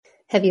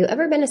Have you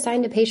ever been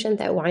assigned a patient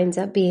that winds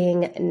up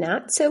being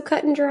not so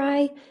cut and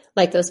dry?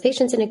 Like those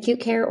patients in acute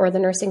care or the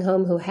nursing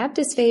home who have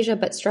dysphagia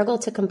but struggle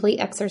to complete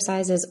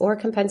exercises or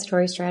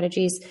compensatory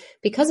strategies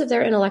because of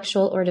their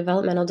intellectual or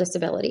developmental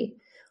disability.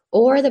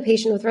 Or the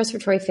patient with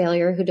respiratory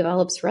failure who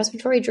develops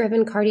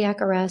respiratory-driven cardiac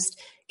arrest,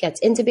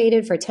 gets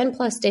intubated for 10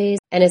 plus days,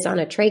 and is on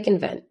a trach and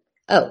vent.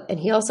 Oh, and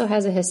he also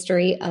has a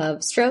history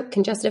of stroke,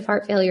 congestive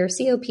heart failure,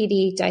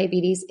 COPD,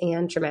 diabetes,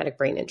 and traumatic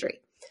brain injury.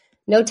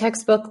 No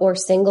textbook or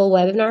single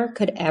webinar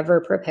could ever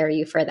prepare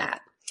you for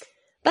that.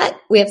 But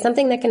we have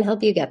something that can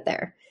help you get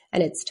there,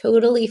 and it's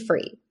totally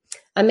free.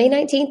 On May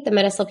 19th, the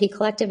MedSLP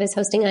Collective is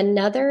hosting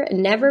another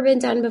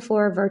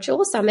never-been-done-before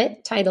virtual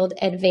summit titled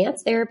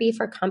Advanced Therapy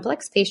for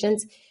Complex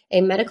Patients,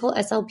 a Medical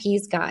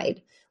SLP's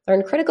Guide.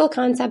 Learn critical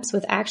concepts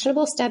with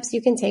actionable steps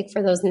you can take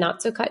for those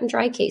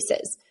not-so-cut-and-dry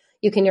cases.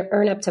 You can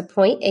earn up to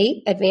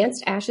 0.8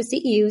 advanced ASHA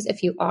CEUs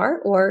if you are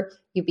or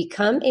you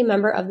become a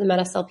member of the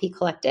MedSLP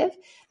Collective,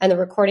 and the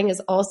recording is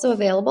also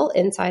available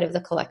inside of the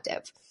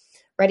collective.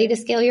 Ready to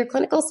scale your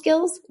clinical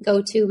skills?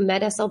 Go to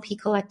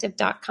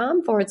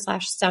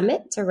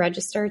medslpcollective.com/summit to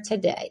register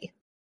today.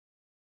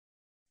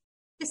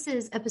 This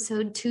is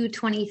episode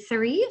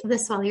 223 of the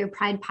Swallow Your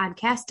Pride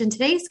podcast, and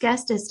today's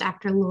guest is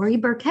Dr. Lori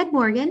Burkhead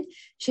Morgan.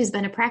 She's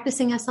been a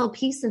practicing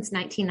SLP since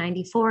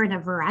 1994 in a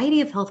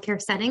variety of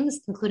healthcare settings,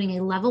 including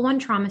a level 1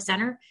 trauma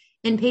center,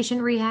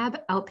 inpatient rehab,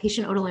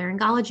 outpatient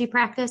otolaryngology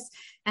practice,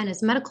 and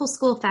as medical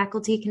school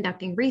faculty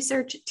conducting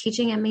research,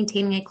 teaching, and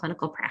maintaining a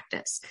clinical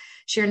practice.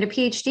 She earned a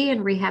PhD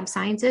in rehab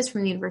sciences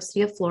from the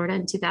University of Florida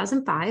in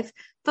 2005,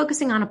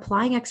 focusing on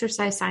applying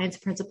exercise science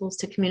principles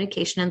to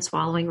communication and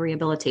swallowing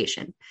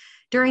rehabilitation.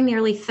 During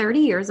nearly 30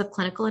 years of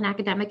clinical and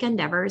academic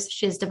endeavors,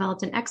 she has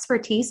developed an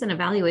expertise in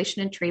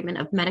evaluation and treatment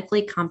of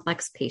medically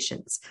complex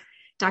patients.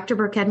 Dr.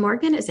 Burkhead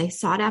Morgan is a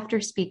sought-after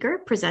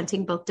speaker,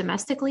 presenting both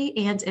domestically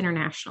and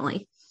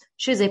internationally.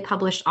 She is a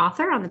published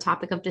author on the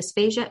topic of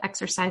dysphagia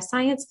exercise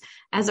science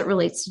as it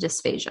relates to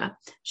dysphagia.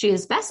 She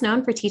is best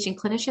known for teaching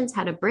clinicians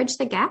how to bridge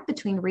the gap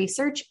between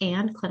research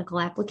and clinical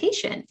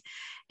application.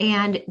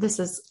 And this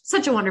is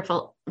such a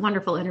wonderful,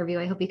 wonderful interview.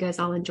 I hope you guys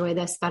all enjoy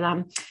this. But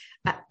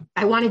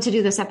I wanted to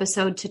do this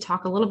episode to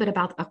talk a little bit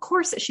about a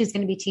course that she's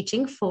going to be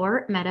teaching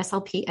for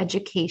MedSLP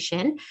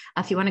education.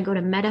 If you want to go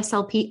to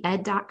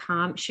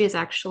medslped.com, she is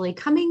actually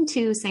coming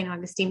to St.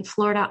 Augustine,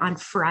 Florida on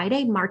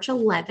Friday, March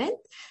 11th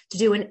to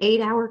do an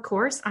 8-hour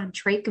course on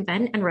trach,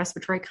 vent, and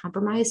respiratory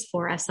compromise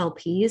for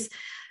SLPs.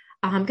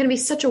 Going to be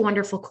such a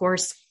wonderful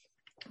course,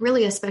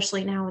 really,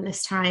 especially now in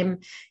this time,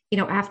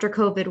 after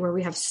COVID, where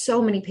we have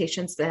so many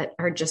patients that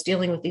are just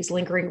dealing with these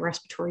lingering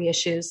respiratory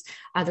issues.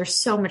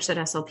 There's so much that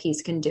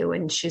SLPs can do,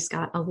 and she's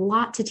got a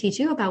lot to teach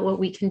you about what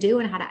we can do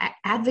and how to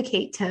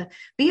advocate to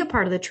be a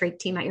part of the trach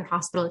team at your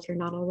hospital if you're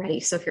not already.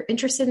 So if you're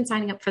interested in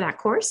signing up for that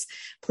course,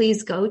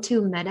 please go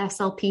to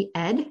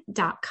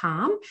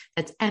medslped.com.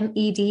 That's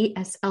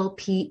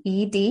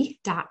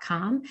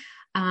medslped.com.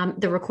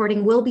 The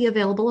recording will be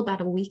available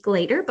about a week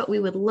later, but we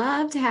would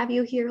love to have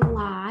you here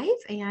live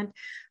and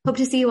hope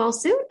to see you all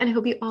soon. And I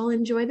hope you all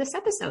enjoy this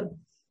episode.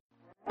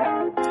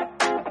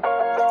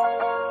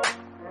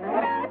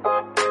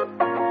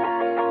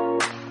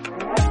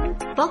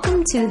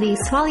 Welcome to the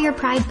Swallow Your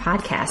Pride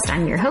podcast.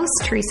 I'm your host,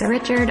 Teresa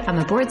Richard. I'm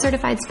a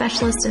board-certified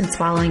specialist in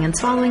swallowing and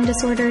swallowing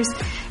disorders,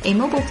 a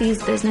mobile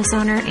fees business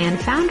owner, and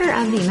founder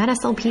of the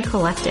MedSLP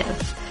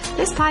Collective.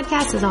 This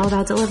podcast is all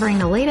about delivering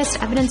the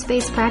latest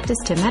evidence-based practice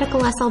to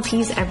medical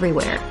SLPs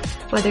everywhere.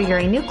 Whether you're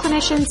a new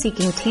clinician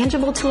seeking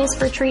tangible tools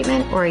for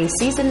treatment or a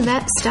seasoned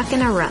vet stuck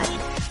in a rut,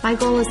 my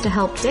goal is to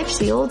help ditch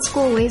the old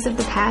school ways of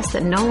the past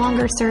that no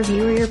longer serve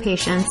you or your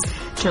patients,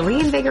 to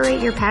reinvigorate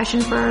your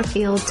passion for our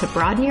field, to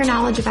broaden your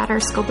knowledge about our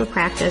scope of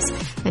practice,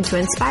 and to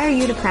inspire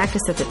you to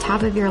practice at the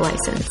top of your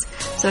license.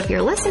 So if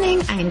you're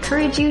listening, I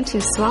encourage you to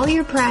swallow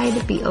your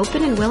pride, be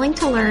open and willing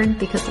to learn,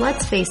 because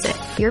let's face it,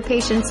 your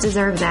patients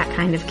deserve that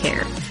kind of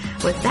care.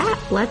 With that,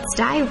 let's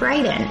dive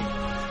right in.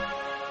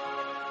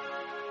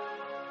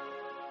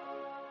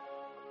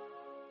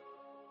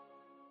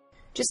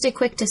 Just a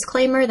quick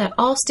disclaimer that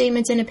all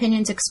statements and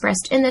opinions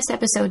expressed in this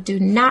episode do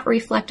not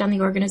reflect on the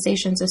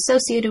organizations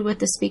associated with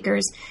the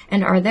speakers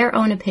and are their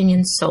own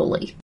opinions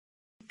solely.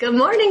 Good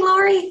morning,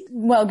 Lori.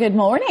 Well, good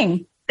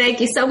morning.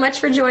 Thank you so much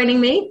for joining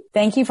me.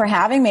 Thank you for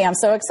having me. I'm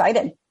so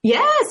excited.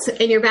 Yes,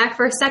 and you're back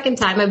for a second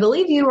time. I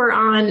believe you were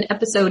on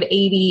episode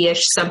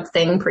 80-ish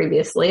something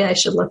previously. I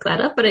should look that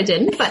up, but I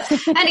didn't. But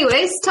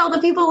anyways, tell the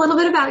people a little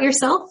bit about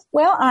yourself.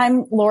 Well,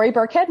 I'm Lori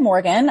Burkhead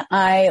Morgan.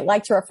 I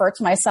like to refer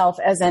to myself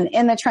as an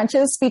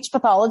in-the-trenches speech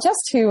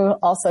pathologist who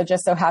also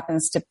just so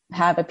happens to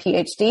have a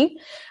PhD.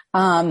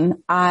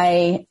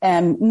 I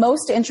am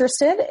most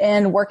interested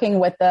in working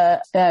with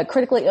the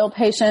critically ill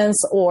patients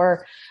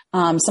or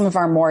some of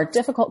our more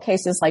difficult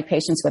cases like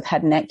patients with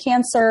head and neck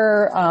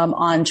cancer,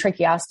 on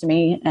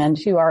tracheostomy and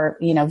who are,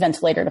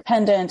 ventilator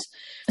dependent.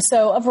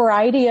 So a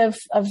variety of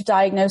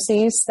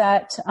diagnoses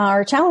that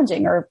are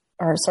challenging or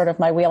sort of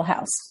my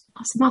wheelhouse.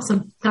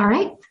 Awesome. All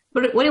right.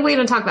 What are we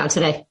going to talk about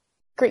today?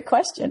 Great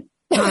question.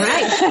 All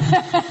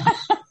right.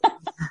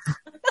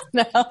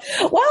 No.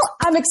 Well,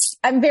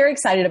 I'm very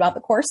excited about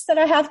the course that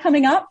I have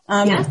coming up.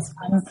 Yes.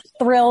 I'm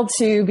thrilled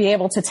to be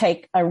able to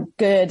take a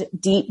good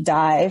deep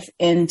dive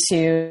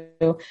into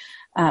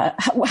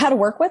how to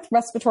work with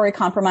respiratory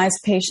compromised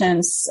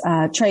patients,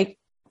 trach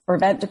or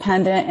vent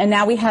dependent. And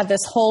now we have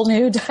this whole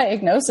new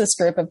diagnosis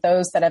group of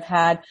those that have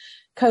had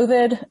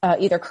COVID,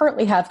 either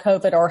currently have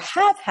COVID or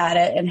have had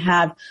it and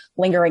have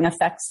lingering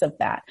effects of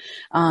that.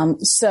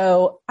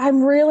 So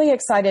I'm really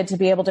excited to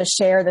be able to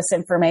share this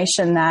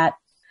information that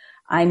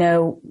I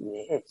know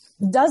it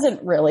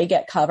doesn't really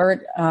get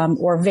covered,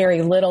 or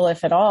very little,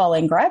 if at all,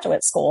 in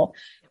graduate school.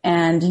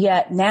 And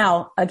yet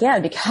now,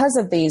 again, because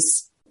of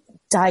these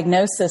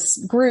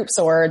diagnosis groups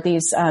or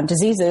these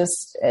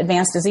diseases,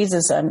 advanced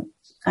diseases,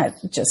 I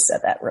just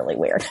said that really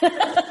weird.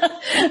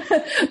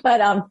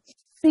 But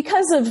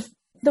because of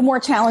the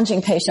more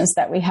challenging patients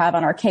that we have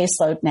on our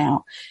caseload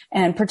now,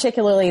 and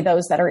particularly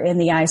those that are in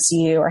the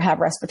ICU or have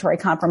respiratory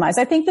compromise,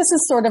 I think this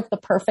is sort of the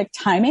perfect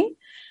timing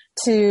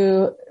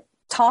to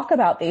talk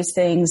about these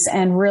things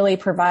and really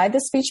provide the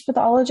speech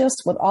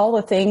pathologist with all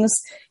the things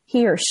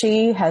he or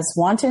she has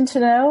wanted to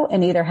know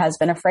and either has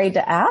been afraid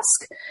to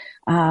ask,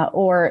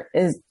 or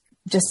is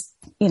just,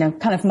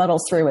 kind of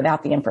muddles through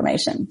without the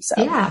information.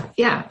 So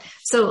Yeah.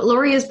 So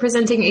Lori is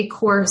presenting a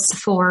course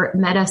for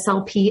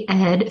MedSLP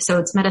Ed. So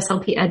it's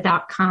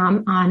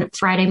medslped.com on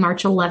Friday,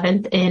 March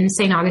 11th in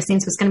St. Augustine.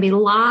 So it's going to be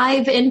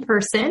live in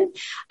person,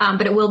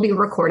 but it will be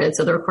recorded.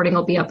 So the recording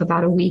will be up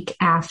about a week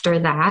after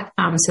that.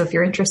 So if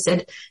you're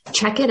interested,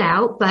 check it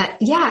out. But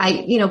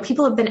yeah,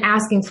 people have been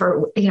asking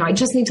for, I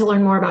just need to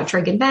learn more about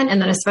trach and vent. And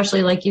then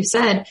especially like you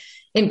said,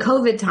 in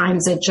COVID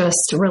times, it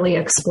just really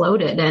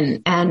exploded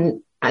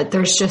and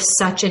there's just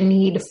such a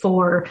need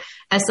for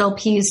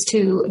SLPs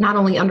to not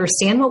only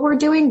understand what we're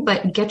doing,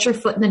 but get your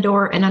foot in the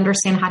door and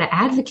understand how to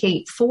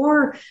advocate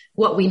for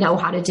what we know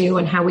how to do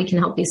and how we can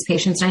help these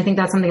patients. And I think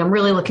that's something I'm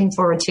really looking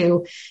forward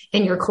to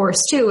in your course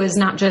too, is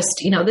not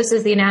just, this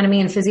is the anatomy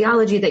and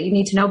physiology that you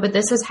need to know, but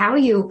this is how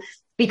you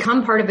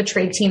become part of a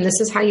trach team. This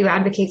is how you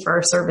advocate for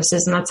our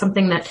services. And that's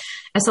something that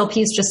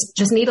SLPs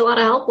just need a lot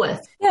of help with.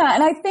 Yeah.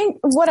 And I think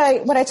what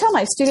I tell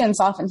my students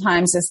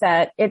oftentimes is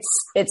that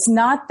it's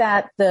not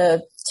that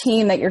the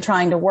team that you're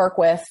trying to work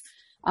with,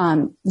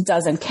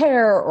 doesn't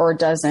care or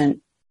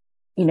doesn't,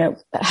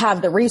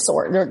 have the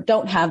resource or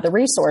don't have the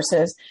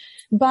resources,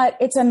 but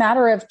it's a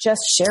matter of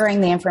just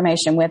sharing the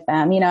information with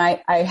them. I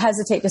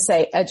hesitate to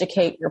say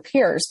educate your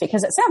peers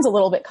because it sounds a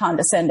little bit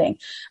condescending,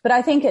 but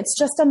I think it's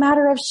just a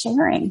matter of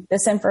sharing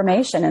this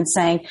information and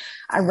saying,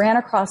 I ran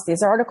across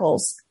these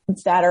articles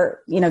that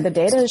are, the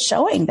data is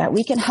showing that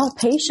we can help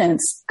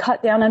patients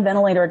cut down on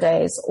ventilator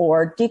days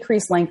or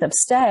decrease length of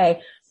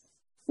stay.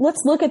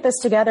 Let's look at this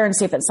together and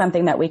see if it's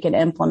something that we can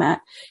implement.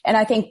 And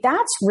I think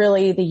that's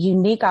really the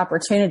unique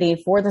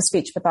opportunity for the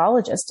speech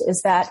pathologist,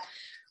 is that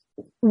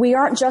we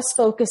aren't just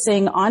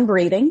focusing on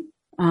breathing.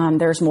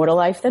 There's more to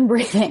life than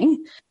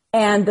breathing.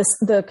 And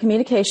the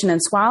communication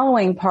and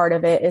swallowing part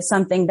of it is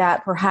something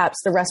that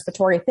perhaps the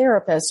respiratory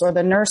therapists or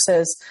the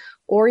nurses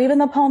or even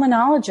the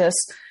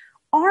pulmonologists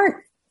aren't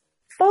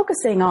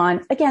focusing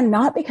on, again,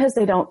 not because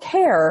they don't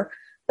care,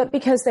 but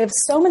because they have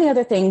so many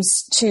other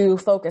things to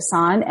focus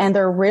on. And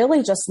they're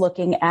really just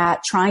looking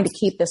at trying to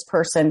keep this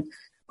person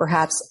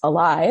perhaps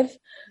alive,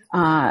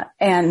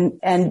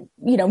 and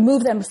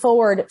move them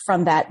forward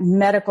from that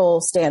medical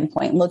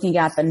standpoint, looking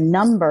at the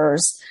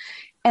numbers.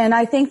 And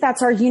I think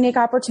that's our unique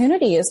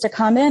opportunity, is to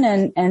come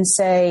in and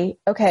say,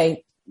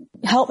 okay,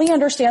 help me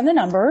understand the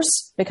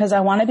numbers because I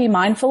want to be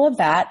mindful of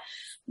that.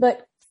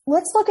 But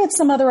let's look at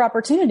some other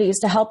opportunities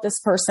to help this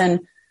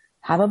person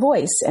have a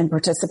voice and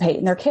participate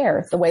in their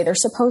care the way they're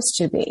supposed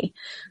to be.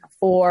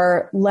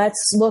 Or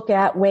let's look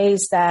at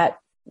ways that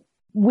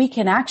we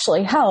can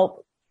actually help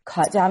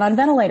cut down on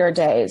ventilator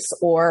days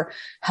or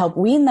help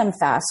wean them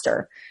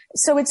faster.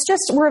 So it's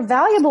just, we're a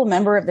valuable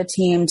member of the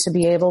team to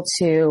be able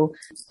to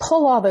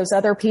pull all those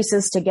other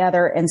pieces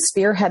together and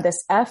spearhead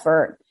this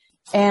effort.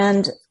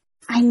 And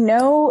I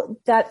know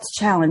that's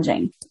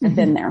challenging. I've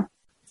been there.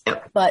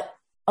 But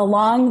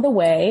along the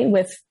way,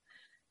 with,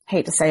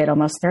 hate to say it,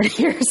 almost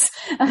 30 years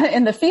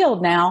in the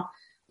field now,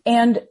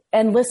 and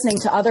listening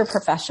to other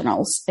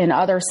professionals in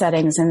other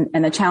settings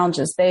and the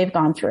challenges they've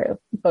gone through,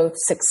 both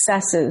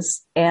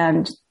successes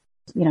and,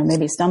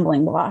 maybe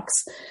stumbling blocks.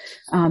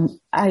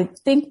 I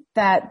think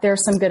that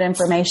there's some good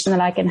information that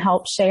I can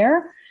help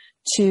share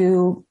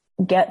to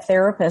get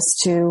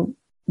therapists to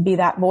be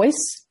that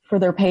voice for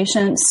their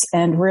patients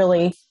and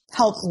really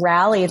help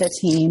rally the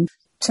team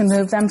to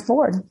move them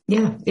forward.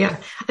 Yeah.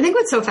 I think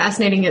what's so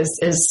fascinating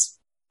is,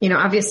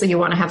 obviously you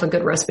want to have a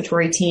good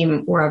respiratory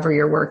team wherever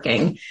you're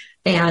working.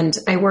 And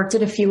I worked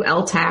at a few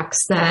LTACs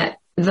that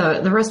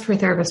the respiratory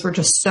therapists were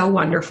just so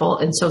wonderful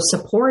and so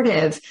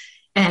supportive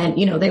And,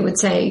 they would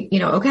say,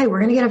 okay, we're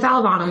going to get a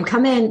valve on them.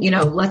 Come in,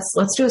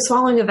 let's do a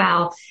swallowing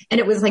valve. And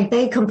it was like,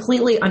 they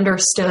completely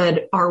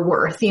understood our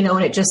worth, and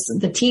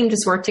the team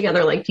just worked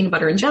together like peanut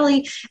butter and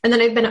jelly. And then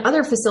I've been at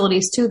other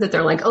facilities too, that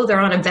they're like, oh, they're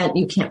on a vent,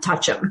 you can't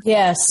touch them.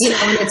 Yes.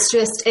 And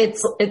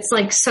it's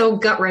like so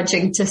gut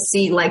wrenching to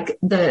see like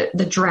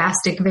the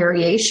drastic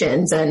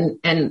variations.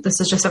 And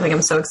this is just something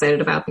I'm so excited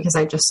about, because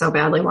I just so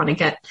badly want to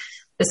get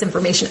this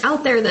information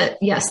out there that,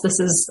 yes, this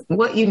is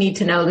what you need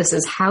to know. This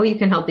is how you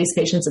can help these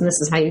patients. And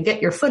this is how you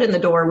get your foot in the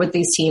door with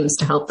these teams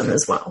to help them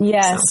as well.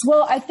 Yes. So.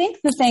 Well, I think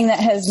the thing that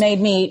has made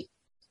me,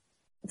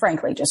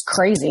 frankly, just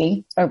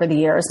crazy over the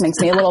years, makes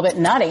me a little bit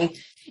nutty,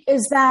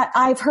 is that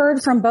I've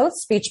heard from both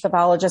speech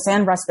pathologists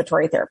and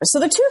respiratory therapists.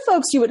 So the two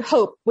folks you would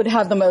hope would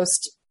have the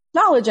most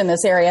knowledge in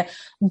this area,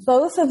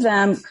 both of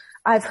them,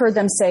 I've heard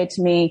them say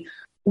to me,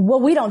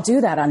 well, we don't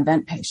do that on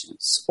vent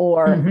patients,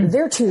 or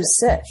they're too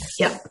sick.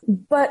 Yep.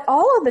 But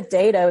all of the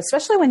data,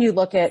 especially when you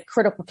look at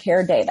critical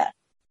care data,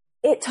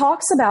 it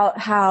talks about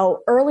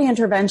how early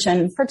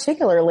intervention,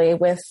 particularly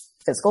with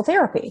physical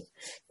therapy,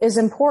 is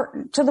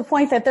important, to the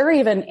point that they're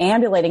even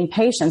ambulating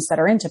patients that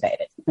are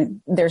intubated. I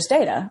mean, there's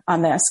data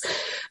on this.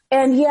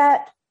 And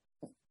yet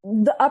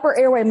the upper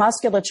airway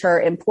musculature,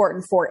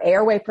 important for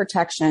airway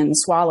protection,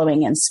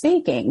 swallowing, and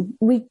speaking,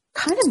 we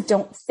kind of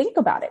don't think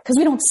about it because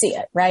we don't see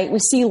it, right? We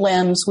see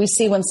limbs. We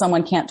see when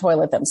someone can't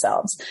toilet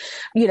themselves,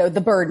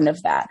 the burden of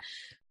that.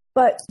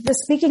 But the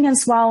speaking and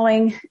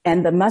swallowing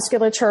and the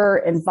musculature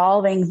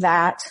involving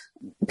that,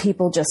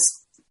 people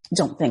just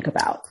don't think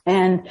about.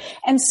 And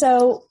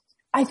so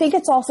I think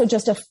it's also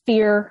just a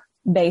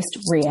fear-based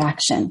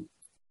reaction.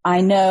 I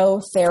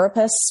know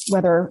therapists,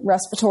 whether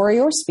respiratory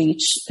or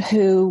speech,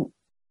 who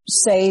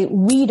say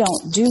we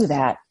don't do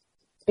that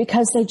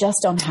because they just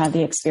don't have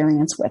the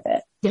experience with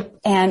it. Yep.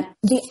 And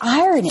the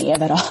irony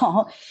of it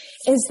all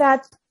is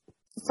that,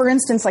 for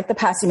instance, like the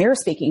Passy-Muir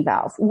speaking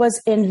valve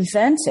was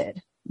invented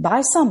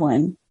by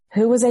someone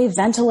who was a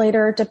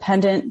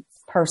ventilator-dependent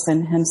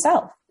person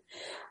himself.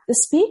 The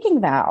speaking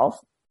valve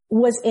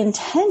was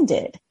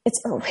intended, its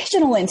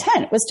original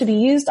intent was to be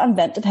used on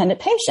vent-dependent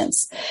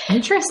patients.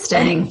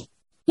 Interesting.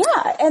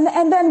 Yeah.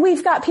 And then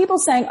we've got people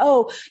saying,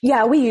 oh,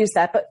 yeah, we use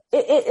that, but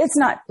it's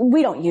not,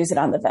 we don't use it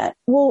on the vent.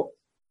 Well,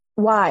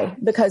 why?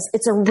 Because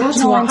it's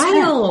original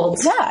intent.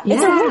 Yeah.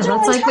 It's original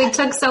intent. Like we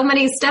took so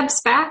many steps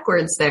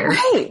backwards there.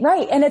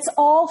 Right. And it's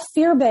all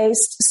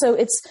fear-based. So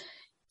it's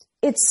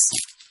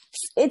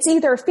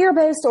either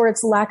fear-based or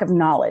it's lack of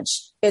knowledge.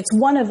 It's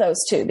one of those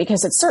two,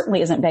 because it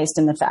certainly isn't based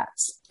in the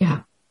facts.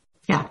 Yeah.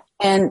 Yeah.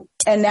 And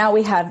now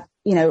we have,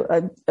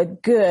 a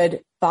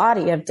good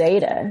body of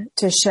data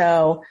to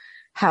show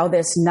how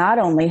this not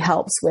only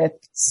helps with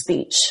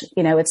speech,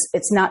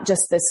 it's not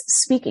just this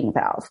speaking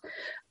valve,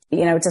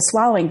 it's a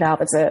swallowing valve.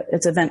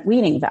 It's a vent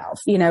weaning valve.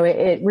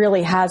 It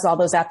really has all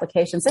those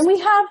applications, and we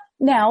have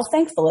now,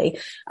 thankfully,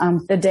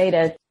 the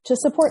data to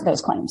support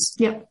those claims.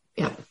 Yep.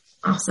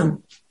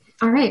 Awesome.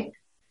 All right.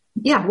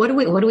 Yeah. What do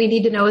we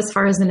need to know as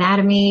far as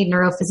anatomy,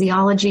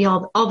 neurophysiology,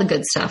 all the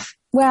good stuff?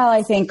 Well,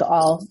 I think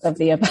all of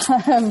the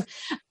above.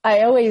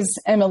 I always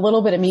am a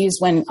little bit amused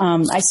when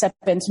I step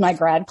into my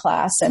grad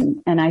class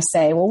and I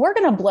say, well, we're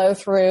going to blow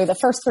through the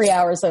first 3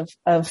 hours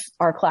of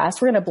our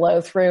class. We're going to blow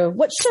through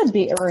what should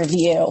be a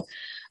review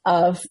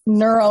of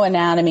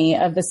neuroanatomy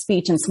of the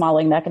speech and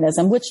swallowing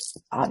mechanism, which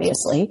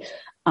obviously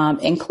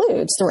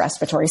includes the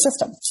respiratory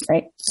system,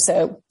 right?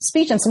 So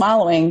speech and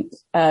swallowing,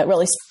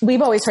 really,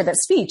 we've always heard that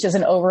speech is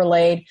an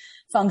overlaid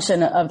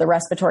function of the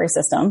respiratory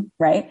system,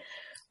 right?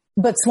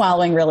 But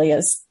swallowing really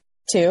is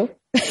too.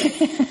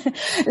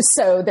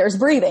 So there's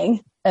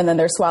breathing, and then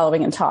there's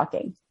swallowing and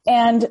talking.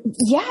 And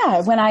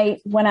yeah, when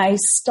I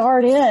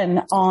start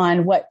in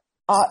on what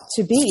ought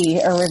to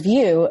be a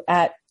review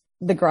at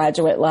the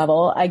graduate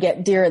level, I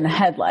get deer in the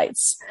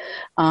headlights.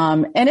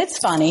 And it's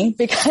funny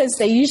because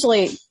they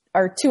usually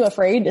are too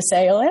afraid to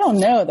say, oh, I don't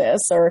know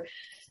this, or,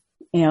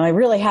 I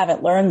really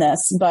haven't learned this.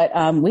 But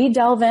we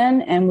delve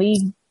in and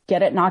we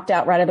get it knocked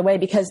out right out of the way,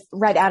 because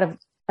right out of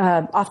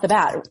off the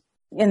bat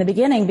in the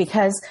beginning,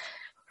 because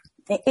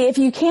if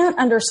you can't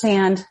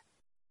understand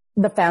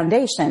the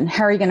foundation,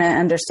 how are you going to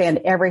understand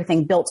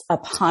everything built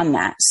upon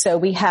that? So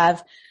we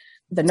have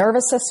the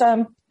nervous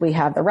system, we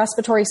have the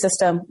respiratory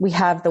system, we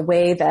have the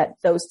way that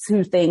those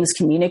two things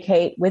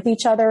communicate with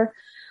each other,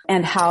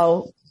 and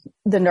how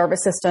the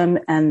nervous system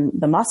and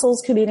the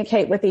muscles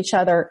communicate with each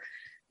other,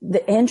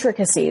 the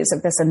intricacies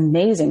of this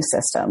amazing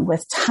system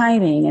with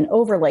timing and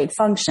overlaid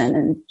function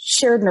and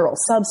shared neural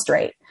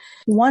substrate.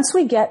 Once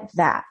we get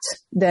that,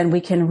 then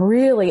we can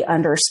really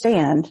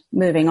understand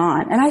moving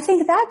on. And I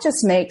think that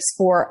just makes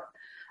for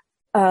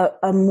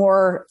a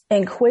more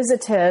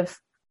inquisitive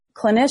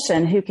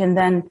clinician who can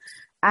then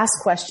ask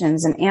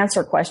questions and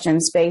answer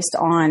questions based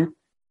on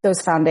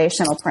those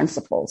foundational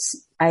principles.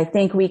 I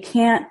think we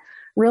can't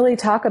really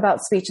talk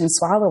about speech and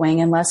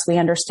swallowing unless we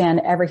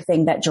understand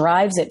everything that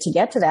drives it to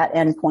get to that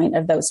endpoint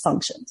of those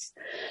functions.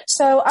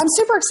 So I'm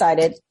super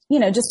excited,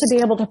 just to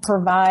be able to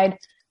provide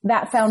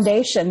that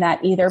foundation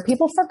that either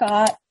people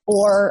forgot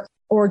or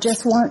or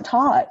just weren't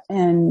taught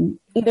and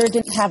either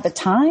didn't have the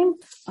time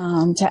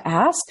to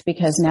ask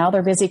because now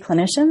they're busy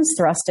clinicians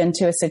thrust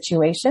into a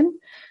situation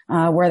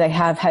where they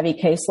have heavy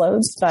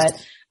caseloads. But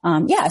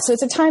so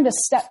it's a time to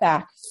step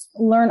back,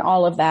 learn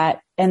all of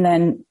that, and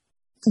then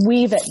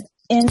weave it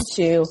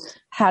into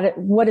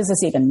what does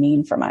this even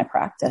mean for my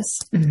practice?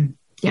 Mm-hmm.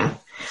 Yeah.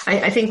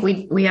 I think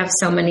we have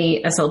so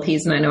many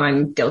SLPs, and I know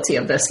I'm guilty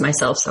of this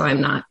myself, so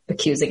I'm not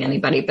accusing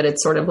anybody, but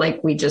it's sort of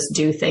like we just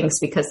do things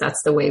because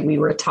that's the way we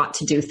were taught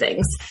to do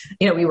things.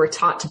 We were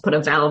taught to put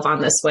a valve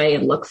on this way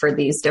and look for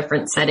these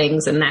different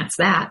settings, and that's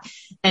that.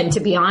 And to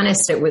be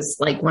honest, it was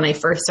like when I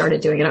first started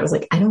doing it, I was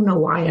like, I don't know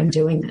why I'm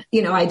doing that.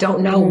 I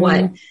don't know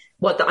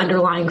what the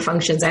underlying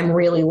functions I'm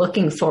really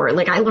looking for.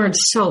 Like I learned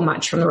so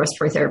much from the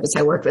respiratory therapists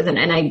I worked with.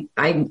 And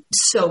I'm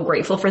so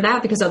grateful for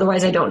that because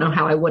otherwise I don't know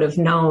how I would have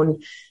known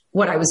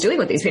what I was doing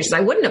with these patients.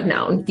 I wouldn't have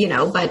known,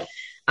 but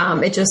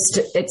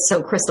it's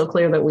so crystal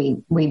clear that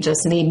we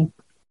just need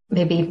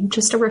maybe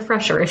just a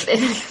refresher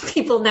if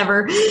people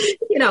never,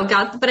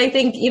 but I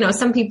think,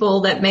 some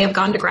people that may have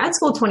gone to grad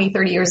school 20,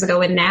 30 years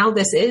ago, and now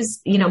this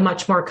is,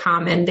 much more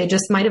common. They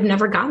just might have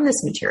never gotten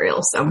this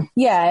material. So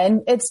yeah,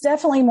 and it's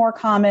definitely more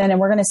common, and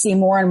we're going to see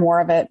more and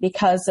more of it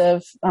because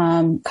of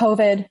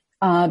COVID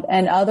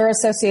and other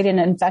associated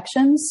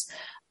infections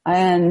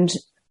and,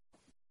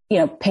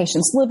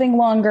 patients living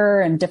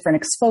longer and different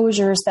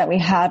exposures that we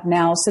have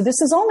now. So this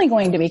is only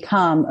going to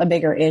become a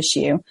bigger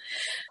issue.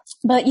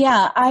 But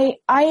yeah, I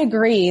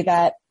agree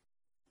that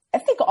I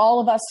think all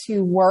of us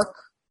who work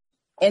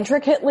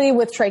intricately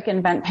with trach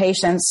and vent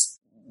patients,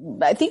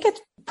 I think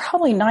it's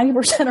probably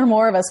 90% or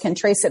more of us can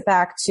trace it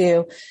back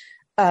to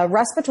a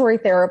respiratory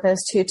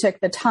therapist who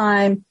took the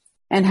time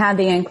and had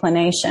the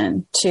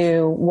inclination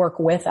to work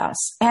with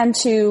us and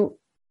to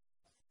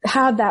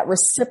have that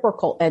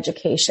reciprocal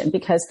education,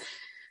 because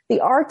the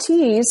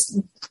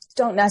RTs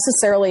don't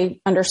necessarily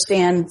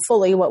understand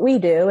fully what we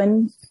do.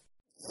 And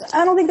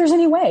I don't think there's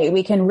any way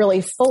we can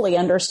really fully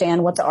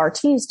understand what the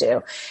RTs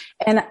do.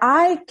 And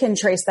I can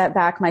trace that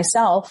back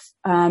myself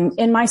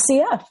in my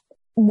CF,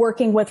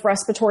 working with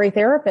respiratory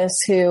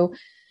therapists who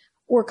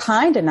were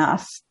kind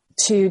enough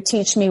to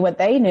teach me what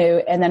they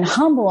knew and then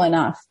humble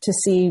enough to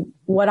see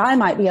what I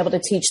might be able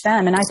to teach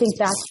them. And I think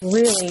that's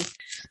really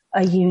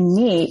a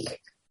unique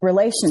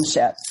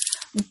relationship.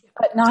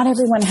 But not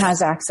everyone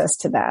has access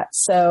to that.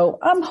 So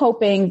I'm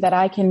hoping that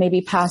I can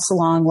maybe pass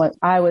along what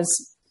I was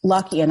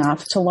lucky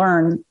enough to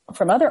learn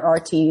from other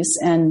RTs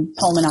and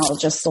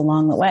pulmonologists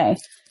along the way.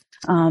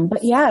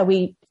 But yeah,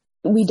 we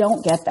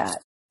don't get that.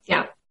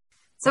 Yeah.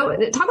 So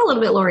talk a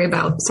little bit, Lori,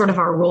 about sort of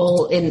our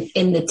role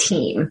in the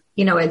team.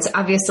 It's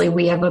obviously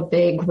we have a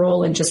big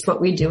role in just what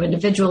we do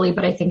individually,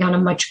 but I think on a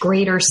much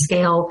greater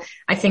scale,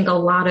 I think a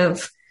lot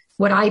of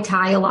what I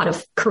tie a lot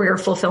of career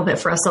fulfillment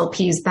for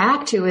SLPs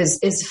back to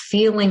is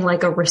feeling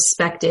like a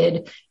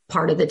respected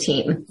part of the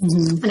team.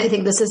 Mm-hmm. And I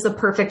think this is the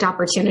perfect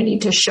opportunity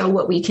to show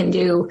what we can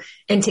do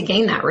and to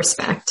gain that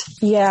respect.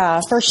 Yeah,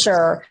 for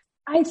sure.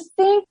 I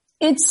think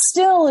it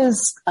still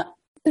is,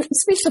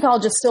 speech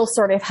pathologists still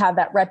sort of have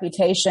that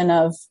reputation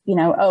of,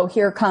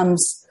 here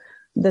comes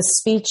the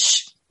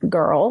speech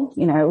girl,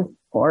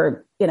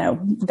 or,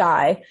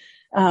 guy.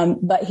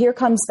 But here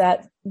comes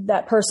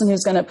that person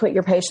who's going to put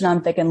your patient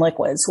on thickened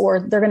liquids,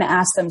 or they're going to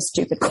ask them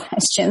stupid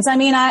questions. I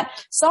mean,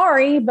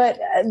 sorry, but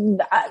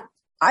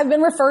I've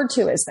been referred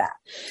to as that.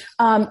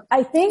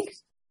 I think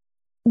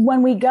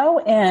when we go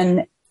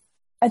in,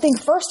 I think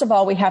first of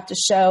all, we have to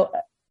show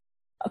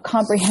a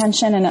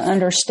comprehension and an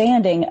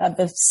understanding of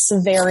the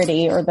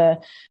severity or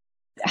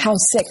how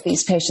sick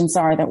these patients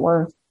are that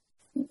we're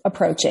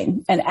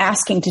approaching and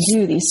asking to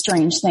do these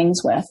strange things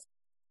with.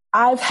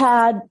 I've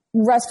had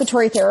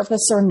respiratory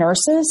therapists or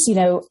nurses,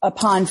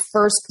 upon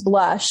first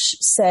blush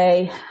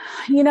say,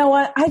 you know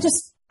what, I'm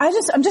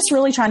just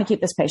really trying to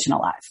keep this patient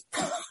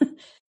alive.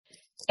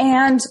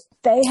 And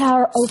they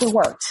are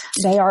overworked.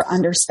 They are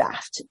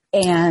understaffed.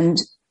 And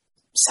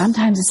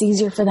sometimes it's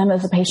easier for them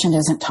if the patient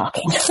isn't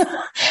talking. Say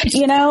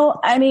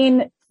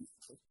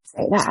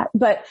that.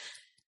 But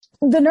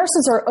the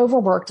nurses are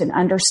overworked and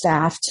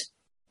understaffed.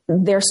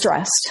 They're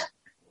stressed.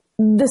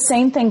 The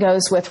same thing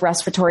goes with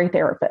respiratory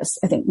therapists.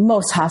 I think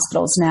most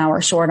hospitals now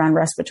are short on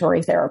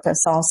respiratory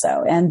therapists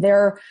also, and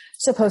they're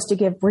supposed to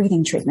give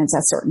breathing treatments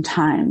at certain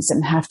times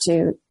and have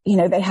to,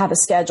 they have a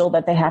schedule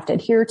that they have to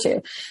adhere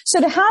to. So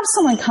to have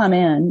someone come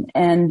in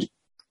and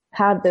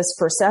have this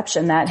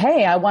perception that,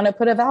 hey, I want to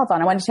put a valve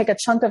on, I want to take a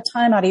chunk of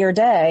time out of your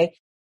day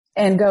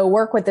and go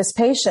work with this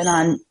patient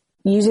on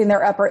using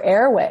their upper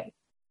airway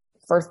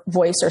for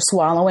voice or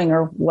swallowing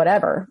or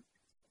whatever,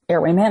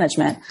 airway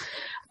management.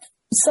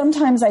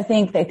 Sometimes I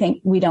think they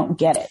think we don't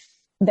get it,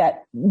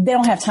 that they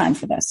don't have time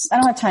for this. I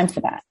don't have time for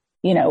that.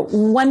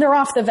 When they're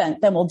off the vent,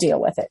 then we'll deal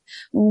with it.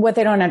 What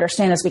they don't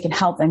understand is we can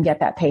help them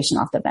get that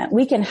patient off the vent.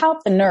 We can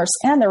help the nurse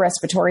and the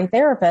respiratory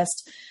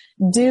therapist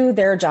do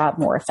their job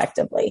more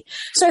effectively.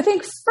 So I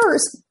think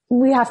first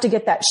we have to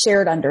get that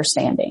shared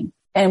understanding,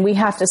 and we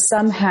have to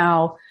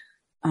somehow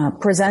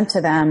present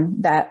to them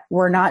that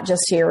we're not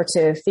just here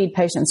to feed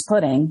patients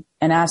pudding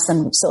and ask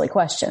them silly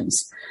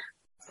questions.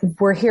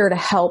 we're here to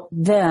help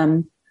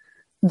them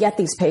get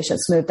these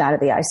patients moved out of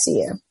the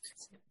ICU.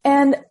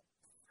 And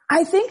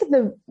I think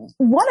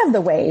one of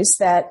the ways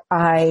that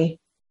I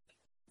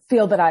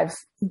feel that I've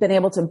been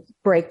able to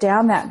break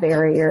down that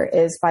barrier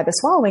is by the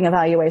swallowing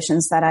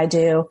evaluations that I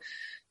do,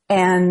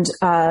 and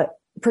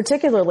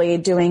particularly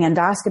doing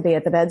endoscopy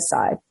at the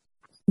bedside,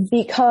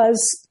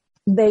 because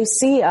they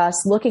see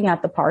us looking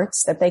at the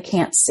parts that they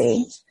can't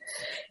see.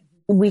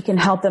 We can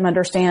help them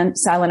understand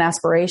silent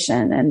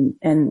aspiration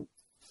and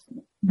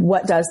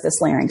what does this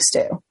larynx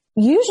do.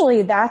 Usually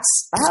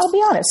I'll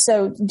be honest.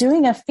 So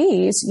doing a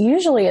FEES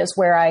usually is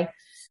where I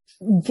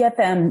get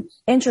them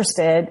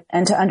interested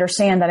and to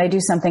understand that I do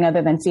something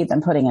other than feed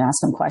them pudding and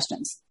ask them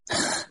questions.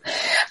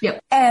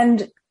 Yep.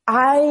 And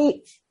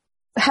I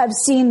have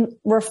seen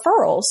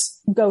referrals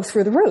go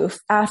through the roof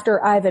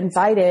after I've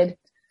invited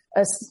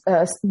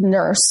a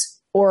nurse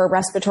or a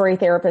respiratory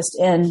therapist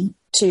in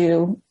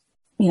to,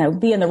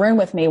 be in the room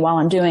with me while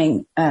I'm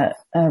doing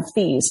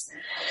FEES.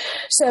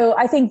 So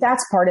I think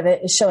that's part of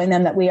it, is showing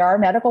them that we are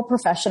medical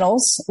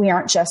professionals. We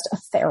aren't just a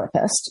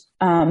therapist,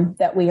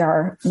 that we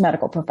are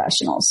medical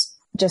professionals,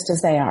 just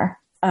as they are.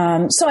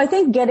 So I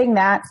think getting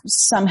that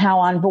somehow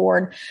on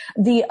board.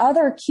 The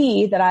other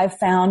key that I've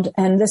found,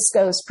 and this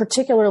goes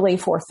particularly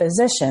for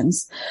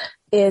physicians,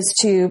 is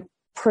to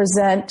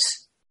present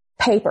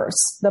papers,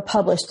 the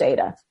published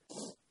data,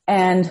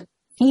 and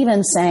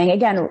even saying,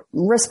 again,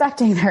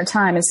 respecting their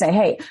time, and say,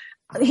 hey,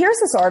 here's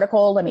this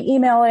article, let me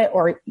email it,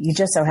 or you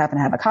just so happen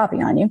to have a copy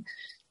on you.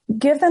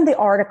 Give them the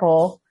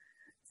article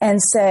and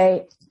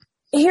say,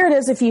 here it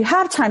is if you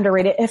have time to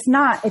read it. If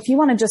not, if you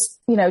want to just,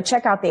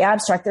 check out the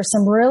abstract, there's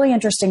some really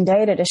interesting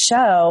data to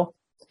show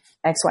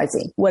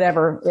XYZ,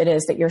 whatever it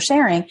is that you're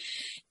sharing.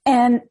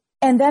 And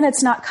then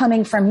it's not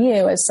coming from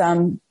you as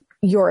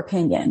your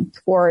opinion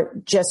or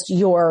just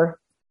your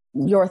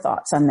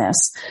thoughts on this.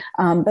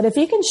 But if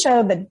you can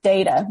show the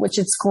data, which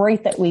it's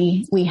great that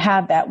we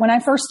have that. When I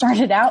first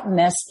started out in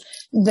this,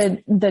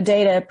 the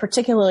data,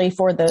 particularly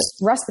for the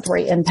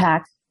respiratory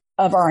impact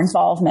of our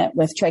involvement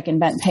with trach and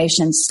vent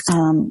patients,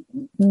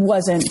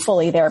 wasn't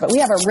fully there, but we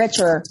have a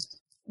richer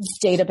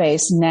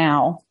database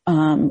now,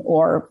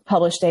 or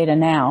published data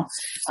now.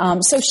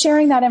 So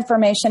sharing that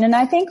information. And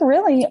I think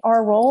really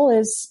our role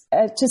is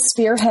to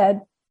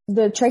spearhead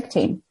the trach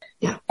team.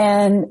 Yeah.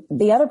 And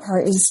the other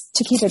part is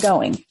to keep it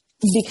going,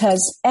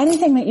 because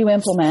anything that you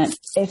implement,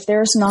 if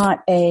there's not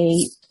a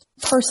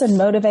person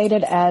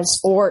motivated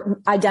or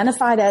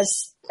identified as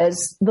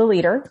the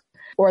leader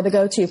or the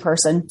go-to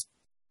person,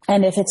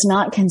 and if it's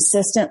not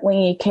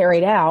consistently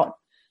carried out,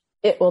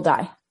 it will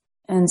die.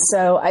 And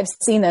so I've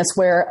seen this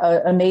where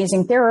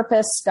amazing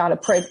therapists got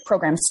a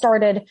program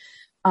started,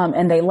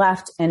 and they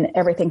left and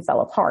everything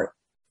fell apart.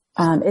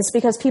 It's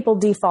because people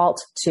default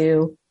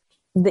to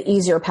the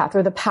easier path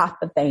or the path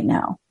that they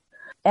know.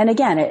 And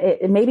again,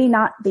 it may be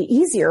not the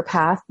easier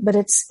path, but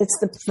it's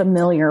the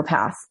familiar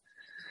path.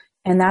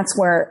 And that's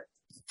where,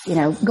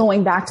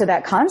 going back to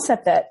that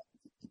concept that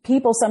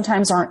people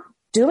sometimes aren't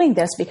doing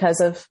this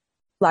because of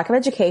lack of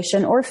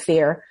education or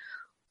fear.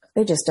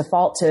 They just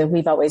default to,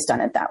 we've always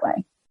done it that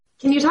way.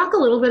 Can you talk a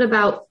little bit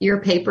about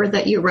your paper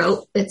that you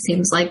wrote? It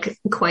seems like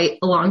quite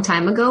a long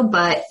time ago,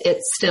 but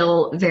it's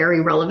still very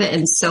relevant.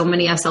 And so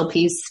many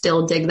SLPs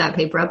still dig that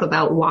paper up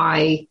about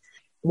why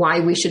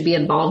we should be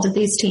involved with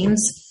these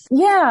teams.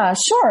 Yeah,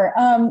 sure.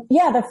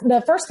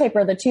 The first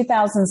paper, the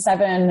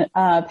 2007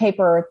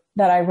 paper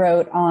that I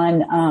wrote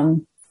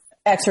on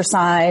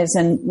exercise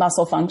and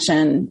muscle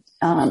function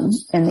in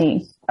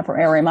the upper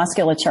airway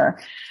musculature.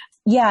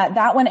 Yeah,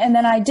 that one. And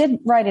then I did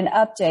write an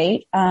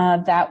update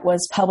that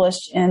was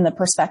published in the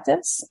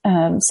Perspectives,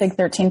 SIG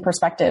 13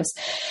 Perspectives.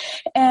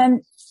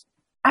 And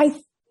I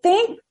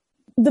think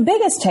the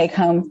biggest take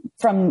home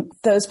from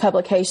those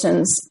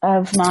publications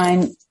of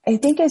mine, I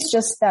think, is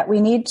just that we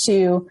need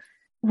to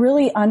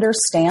really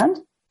understand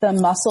the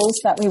muscles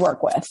that we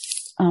work with.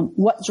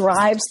 What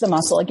drives the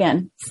muscle,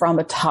 again, from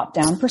a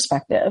top-down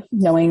perspective,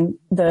 knowing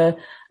the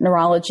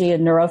neurology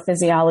and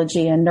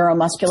neurophysiology and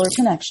neuromuscular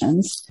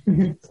connections,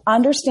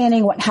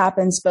 understanding what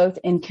happens both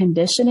in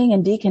conditioning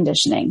and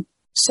deconditioning.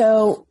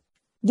 So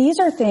these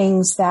are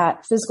things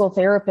that physical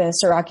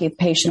therapists or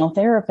occupational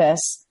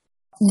therapists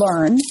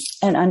learn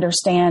and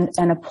understand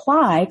and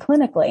apply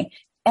clinically.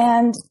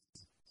 And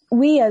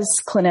we as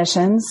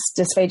clinicians,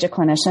 dysphagia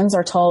clinicians,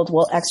 are told,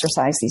 well,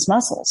 exercise these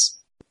muscles.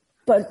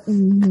 But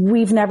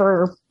we've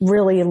never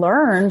really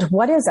learned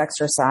what is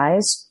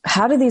exercise,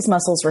 how do these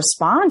muscles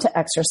respond to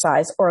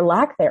exercise or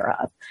lack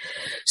thereof.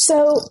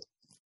 So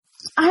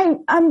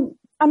I'm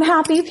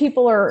happy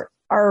people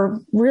are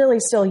really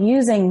still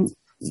using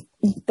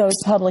those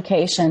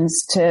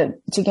publications to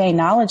gain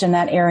knowledge in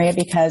that area,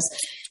 because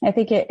I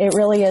think it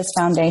really is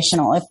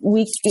foundational. If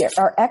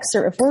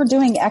we're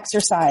doing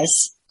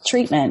exercise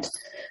treatment,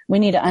 we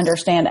need to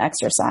understand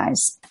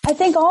exercise. I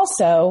think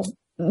also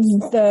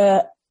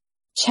the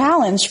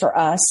challenge for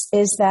us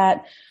is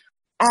that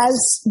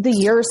as the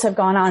years have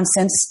gone on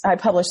since I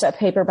published that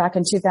paper back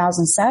in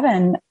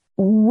 2007,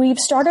 we've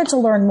started to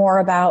learn more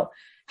about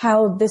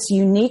how this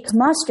unique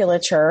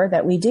musculature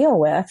that we deal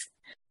with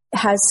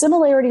has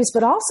similarities,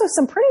 but also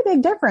some pretty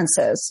big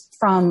differences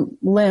from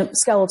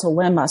skeletal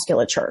limb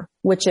musculature,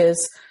 which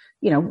is,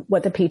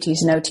 what the PTs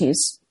and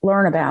OTs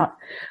learn about.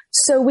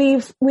 So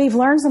we've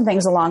learned some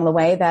things along the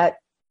way that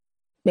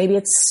maybe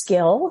it's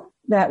skill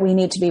that we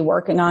need to be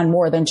working on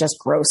more than just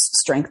gross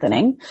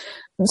strengthening,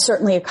 and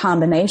certainly a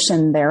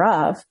combination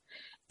thereof.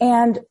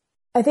 And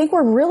I think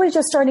we're really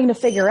just starting to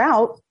figure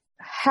out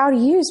how to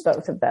use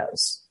both of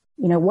those.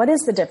 What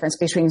is the difference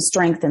between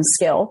strength and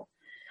skill?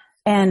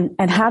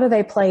 And how do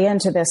they play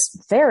into this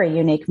very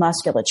unique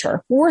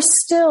musculature? We're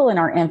still in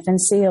our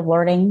infancy of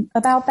learning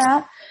about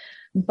that.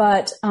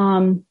 But,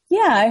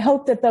 I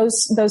hope that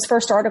those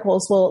first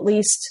articles will at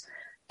least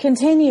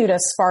continue to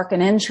spark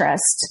an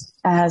interest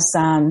as,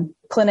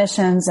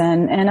 clinicians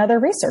and other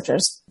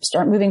researchers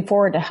start moving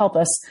forward to help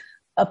us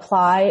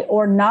apply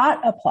or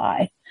not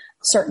apply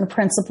certain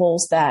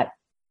principles that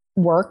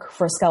work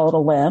for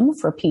skeletal limb,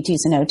 for PTs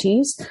and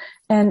OTs,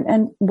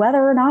 and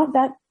whether or not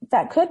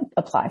that could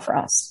apply for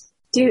us.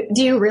 Do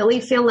you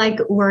really feel like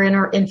we're in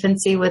our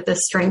infancy with the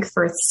strength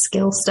for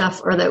skill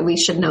stuff, or that we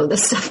should know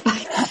this stuff by now?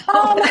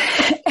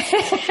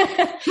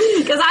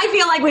 Because I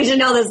feel like we should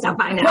know this stuff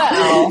by now.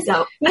 Well,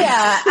 so.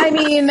 Yeah,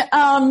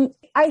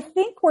 I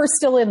think we're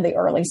still in the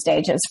early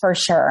stages for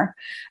sure.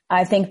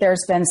 I think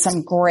there's been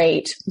some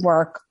great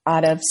work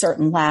out of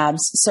certain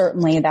labs,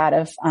 certainly that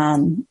of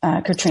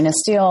Katrina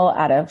Steele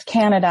out of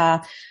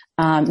Canada.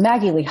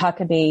 Maggie Lee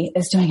Huckabee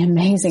is doing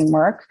amazing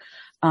work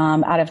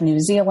out of New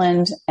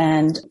Zealand,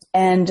 and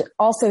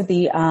also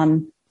the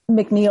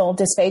McNeil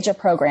dysphagia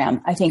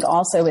program, I think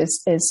also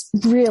is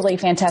really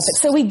fantastic.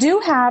 So we do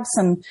have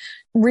some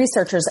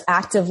researchers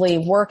actively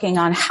working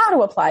on how to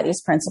apply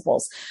these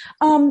principles.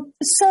 I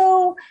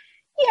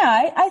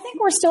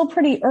think we're still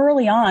pretty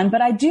early on,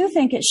 but I do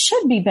think it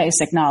should be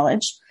basic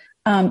knowledge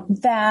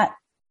that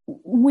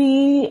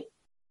we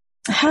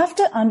have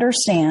to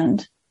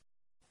understand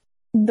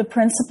the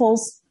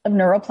principles of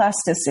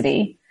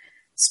neuroplasticity,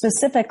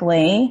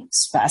 specifically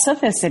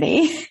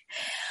specificity,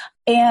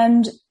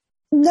 and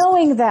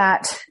knowing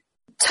that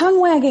tongue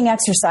wagging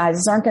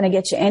exercises aren't going to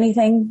get you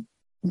anything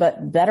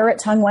but better at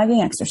tongue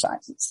wagging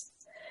exercises.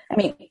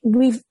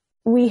 We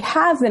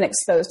have been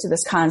exposed to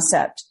this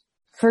concept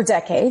for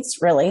decades,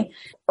 really.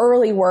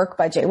 Early work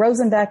by Jay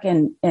Rosenbeck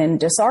in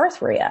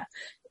dysarthria.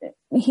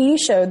 He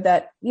showed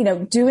that,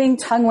 doing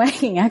tongue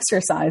wagging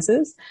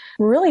exercises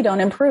really don't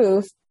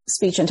improve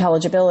speech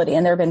intelligibility.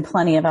 And there have been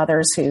plenty of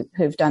others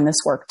who've done this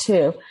work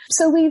too.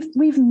 So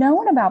we've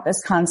known about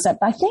this concept.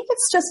 I think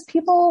it's just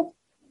people,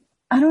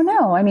 I don't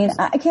know. I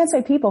can't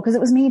say people because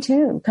it was me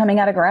too, coming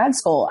out of grad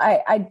school.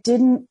 I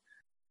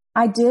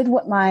did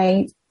what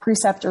my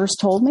preceptors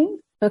told me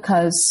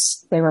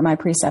because they were my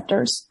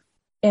preceptors.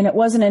 And it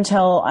wasn't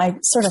until I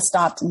sort of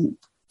stopped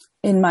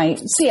in my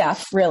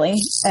CF really,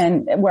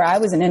 and where I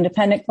was an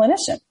independent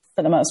clinician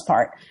for the most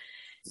part.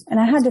 And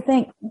I had to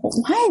think,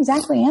 why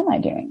exactly am I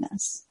doing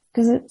this?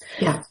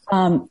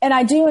 And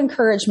I do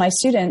encourage my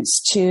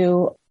students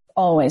to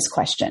always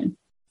question,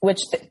 which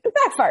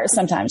backfires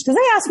sometimes because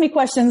they ask me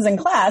questions in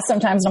class.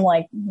 Sometimes I'm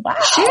like, wow.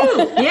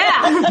 Shoot,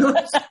 yeah.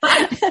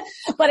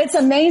 But it's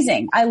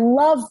amazing. I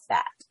love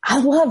that.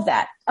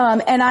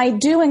 And I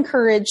do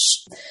encourage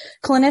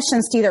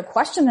clinicians to either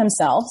question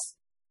themselves.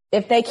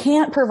 If they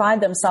can't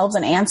provide themselves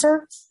an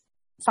answer,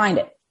 find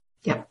it.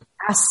 Yeah.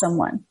 Ask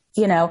someone,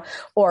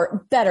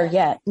 or better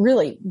yet,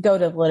 really go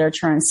to the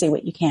literature and see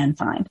what you can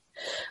find.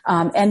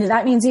 And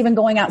that means even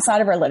going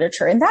outside of our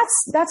literature. And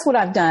that's what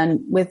I've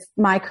done with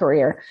my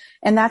career.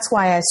 And that's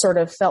why I sort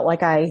of felt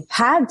like I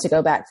had to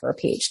go back for a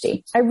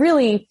PhD. I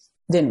really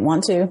didn't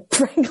want to,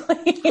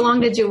 frankly. How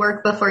long did you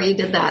work before you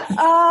did that?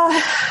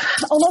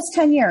 Almost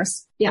 10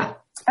 years. Yeah.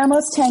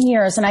 Almost 10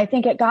 years. And I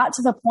think it got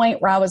to the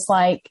point where I was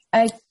like,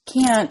 I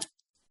can't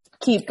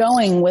keep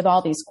going with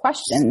all these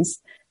questions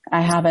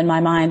I have in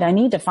my mind. I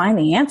need to find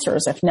the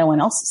answers if no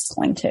one else is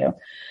going to.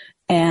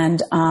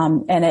 And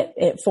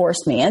it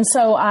forced me. And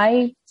so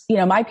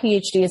my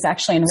PhD is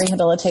actually in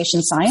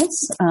rehabilitation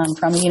science,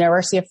 from the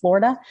University of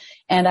Florida.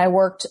 And I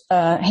worked,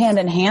 hand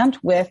in hand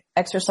with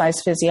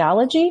exercise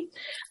physiology.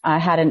 I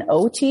had an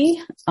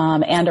OT,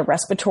 and a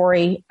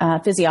respiratory,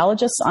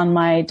 physiologist on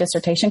my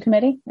dissertation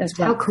committee as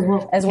well. Oh,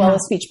 cool. As well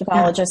as speech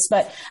pathologists.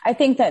 Yeah. But I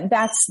think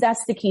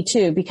that's the key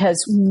too,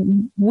 because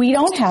we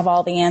don't have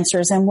all the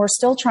answers and we're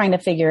still trying to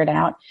figure it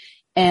out.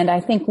 And I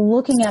think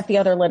looking at the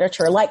other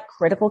literature, like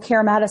critical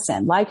care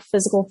medicine, like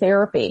physical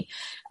therapy,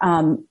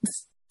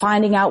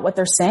 finding out what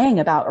they're saying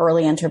about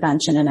early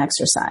intervention and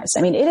exercise.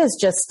 It is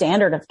just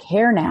standard of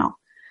care now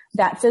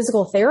that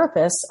physical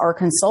therapists are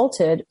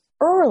consulted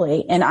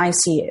early in an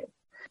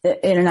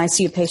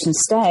ICU patient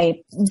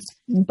stay,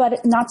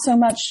 but not so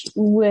much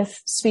with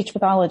speech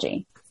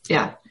pathology.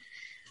 Yeah.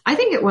 I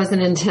think it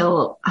wasn't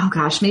until,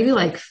 maybe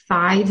like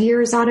 5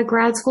 years out of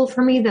grad school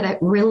for me that it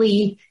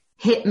really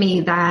hit me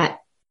that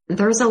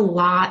there's a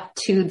lot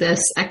to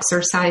this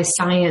exercise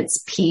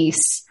science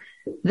piece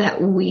that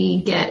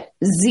we get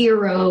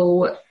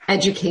zero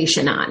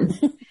education on.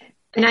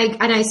 And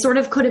I sort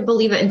of couldn't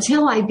believe it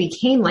until I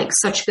became like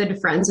such good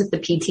friends with the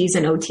PTs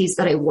and OTs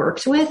that I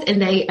worked with.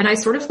 And I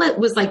sort of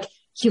was like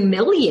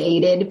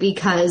humiliated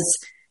because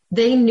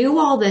they knew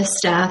all this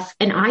stuff.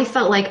 And I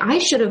felt like I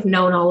should have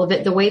known all of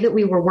it, the way that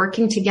we were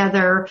working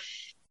together.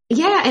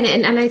 Yeah.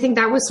 And I think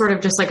that was sort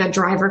of just like a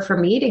driver for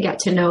me to get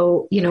to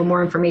know,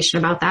 more information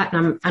about that.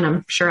 And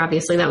I'm sure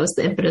obviously that was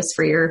the impetus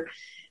for your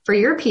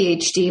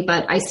PhD,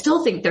 but I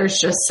still think there's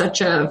just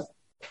such a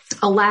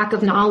lack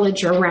of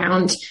knowledge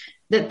around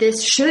that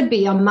this should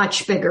be a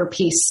much bigger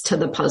piece to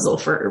the puzzle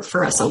for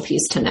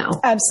SLPs to know.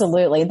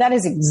 Absolutely. That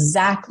is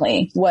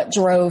exactly what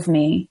drove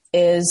me,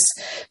 is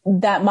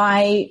that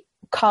my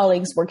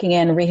colleagues working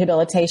in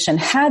rehabilitation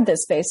had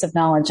this base of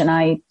knowledge and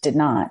I did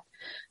not.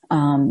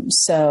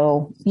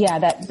 So yeah,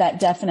 that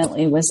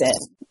definitely was it.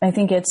 I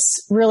think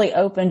it's really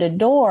opened a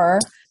door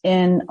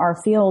in our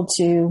field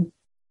to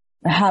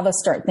have us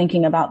start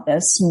thinking about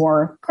this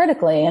more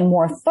critically and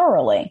more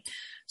thoroughly.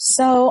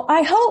 So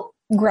I hope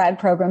grad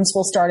programs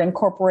will start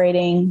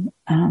incorporating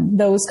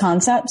those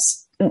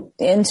concepts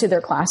into their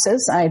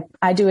classes.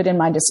 I do it in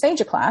my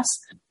dysphagia class,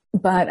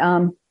 but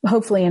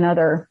hopefully in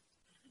other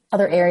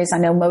areas. I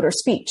know motor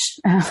speech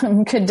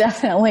could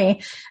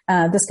definitely,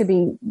 this could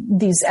be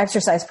these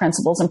exercise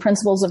principles and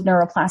principles of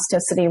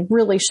neuroplasticity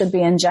really should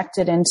be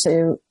injected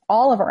into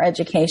all of our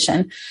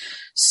education.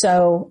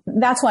 So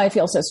that's why I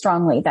feel so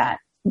strongly that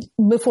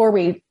before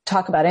we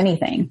talk about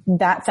anything,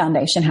 that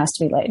foundation has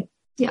to be laid.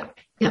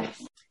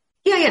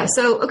 Yeah.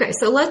 So, okay.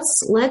 So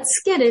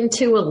let's get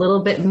into a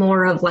little bit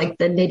more of like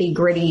the nitty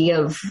gritty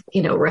of,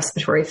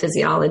 respiratory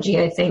physiology.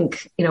 I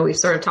think, we've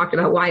sort of talked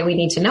about why we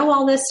need to know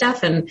all this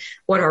stuff and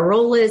what our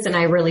role is. And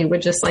I really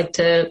would just like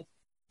to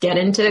get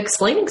into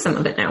explaining some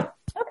of it now.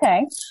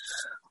 Okay.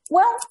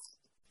 Well,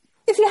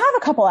 if you have a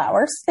couple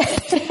hours.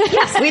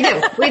 Yes, we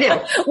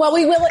do. Well,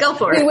 we will go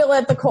for it. We will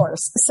at the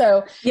course.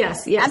 So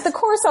yes. At the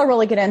course, I'll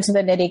really get into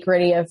the nitty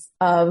gritty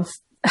of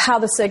how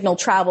the signal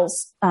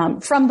travels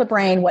from the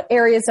brain, what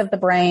areas of the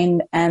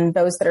brain and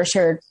those that are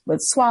shared with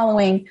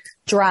swallowing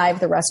drive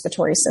the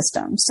respiratory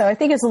system. So I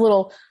think it's a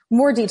little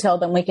more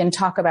detailed than we can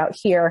talk about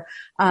here.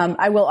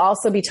 I will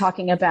also be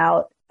talking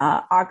about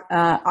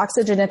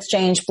oxygen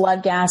exchange,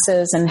 blood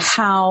gases, and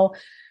how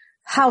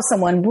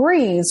someone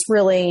breathes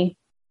really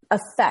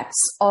affects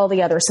all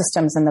the other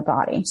systems in the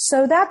body.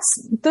 So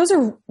those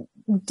are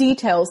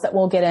details that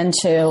we'll get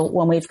into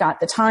when we've got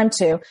the time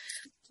to.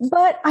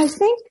 But I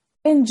think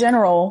in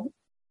general,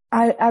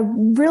 I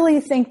really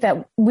think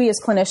that we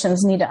as clinicians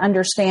need to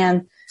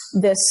understand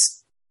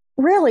this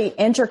really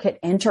intricate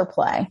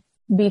interplay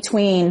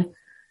between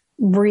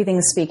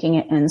breathing, speaking,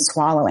 and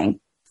swallowing.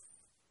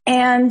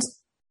 And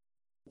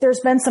there's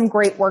been some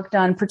great work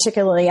done,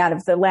 particularly out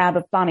of the lab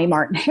of Bonnie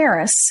Martin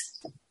Harris,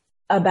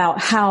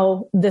 about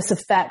how this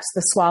affects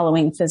the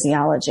swallowing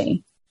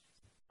physiology.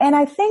 And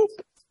I think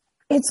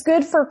it's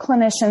good for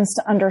clinicians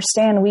to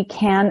understand we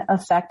can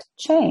affect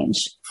change.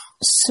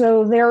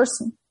 So there's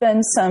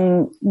been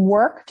some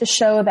work to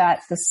show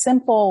that the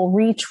simple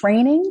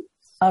retraining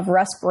of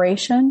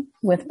respiration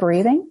with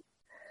breathing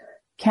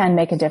can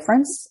make a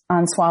difference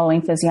on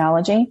swallowing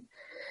physiology.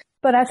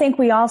 But I think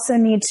we also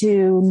need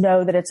to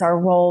know that it's our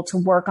role to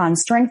work on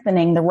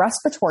strengthening the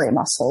respiratory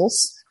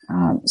muscles.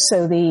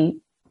 So the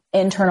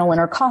internal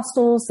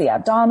intercostals, the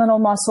abdominal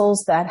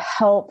muscles that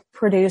help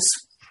produce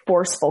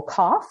forceful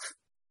cough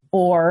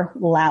or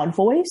loud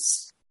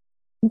voice,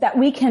 that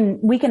we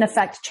can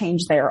affect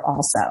change there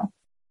also.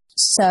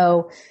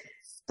 So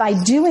by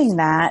doing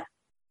that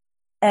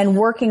and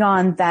working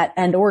on that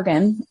end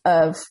organ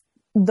of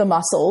the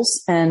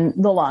muscles and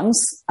the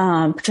lungs,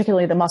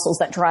 particularly the muscles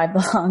that drive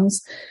the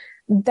lungs,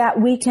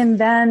 that we can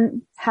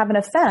then have an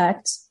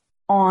effect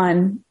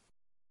on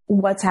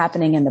what's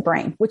happening in the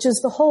brain, which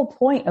is the whole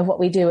point of what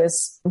we do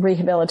as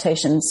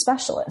rehabilitation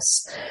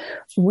specialists.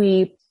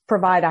 We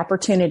provide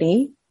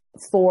opportunity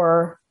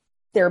for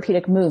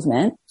therapeutic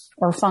movement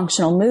or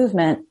functional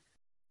movement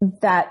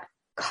that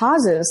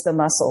causes the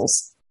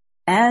muscles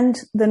and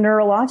the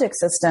neurologic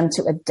system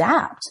to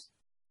adapt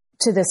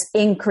to this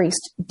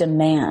increased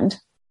demand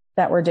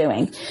that we're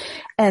doing.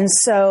 And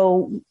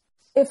so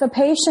if a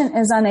patient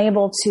is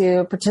unable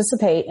to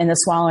participate in the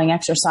swallowing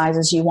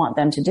exercises you want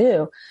them to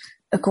do,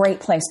 a great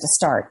place to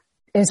start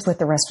is with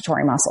the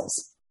respiratory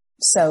muscles.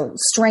 So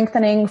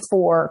strengthening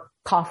for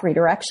cough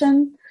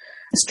redirection,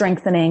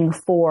 strengthening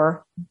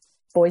for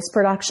voice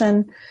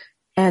production,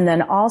 and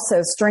then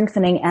also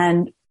strengthening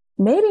and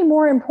maybe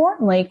more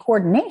importantly,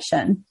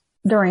 coordination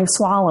during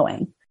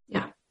swallowing.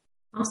 Yeah.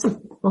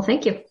 Awesome. Well,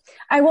 thank you.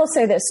 I will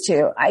say this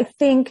too. I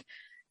think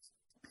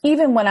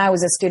even when I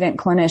was a student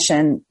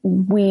clinician,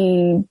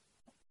 we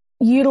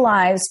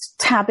utilized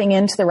tapping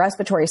into the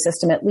respiratory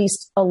system at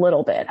least a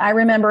little bit. I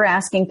remember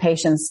asking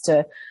patients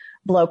to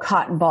blow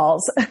cotton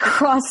balls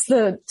across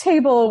the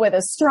table with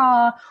a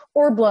straw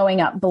or blowing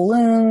up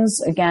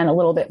balloons. Again, a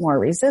little bit more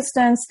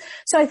resistance.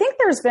 So I think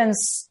there's been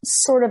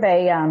sort of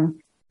a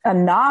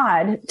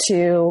nod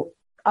to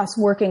us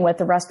working with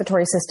the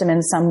respiratory system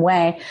in some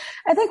way.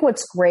 I think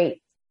what's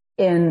great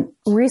in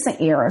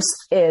recent years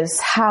is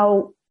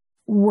how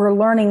we're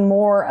learning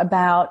more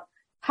about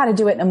how to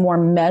do it in a more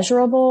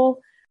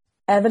measurable,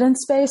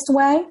 evidence-based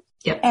way.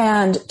 Yep.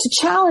 And to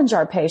challenge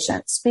our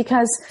patients,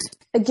 because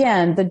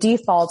again, the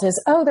default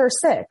is, oh, they're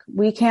sick,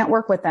 we can't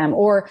work with them.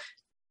 Or,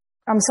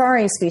 I'm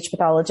sorry, speech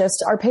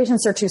pathologist, our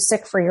patients are too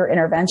sick for your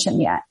intervention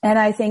yet. And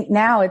I think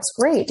now it's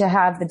great to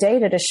have the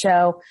data to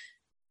show,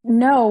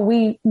 no,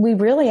 we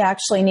really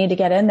actually need to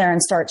get in there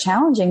and start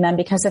challenging them,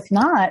 because if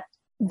not,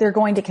 they're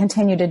going to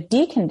continue to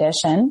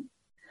decondition,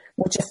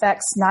 which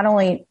affects not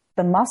only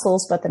the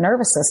muscles, but the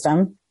nervous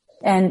system.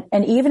 And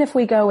even if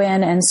we go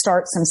in and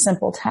start some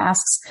simple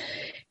tasks,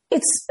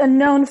 it's a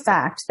known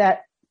fact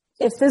that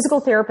if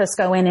physical therapists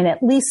go in and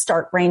at least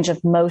start range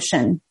of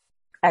motion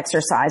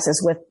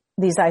exercises with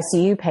these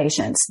ICU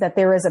patients, that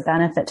there is a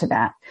benefit to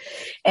that.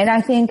 And I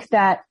think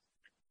that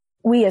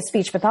we as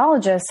speech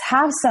pathologists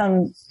have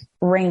some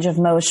range of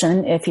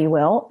motion, if you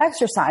will,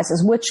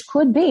 exercises, which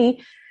could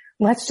be,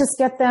 let's just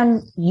get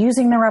them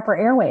using their upper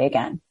airway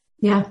again.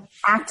 Yeah.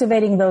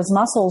 Activating those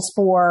muscles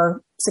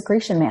for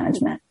secretion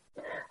management.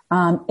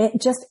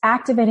 Just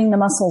activating the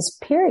muscles,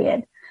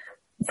 period,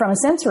 from a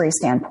sensory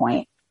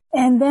standpoint.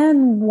 And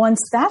then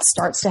once that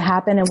starts to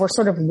happen and we're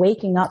sort of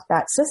waking up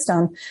that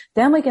system,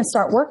 then we can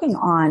start working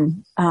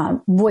on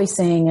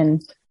voicing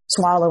and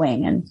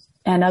swallowing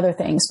and other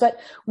things. But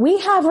we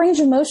have range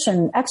of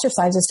motion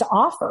exercises to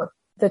offer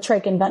the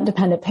trach and vent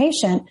dependent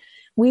patient.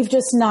 We've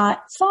just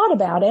not thought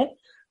about it.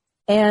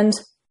 And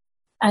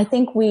I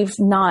think we've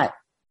not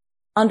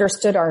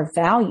understood our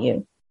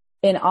value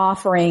in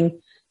offering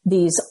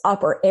these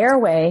upper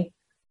airway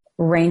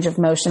range of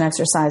motion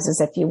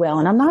exercises, if you will.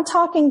 And I'm not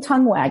talking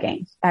tongue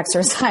wagging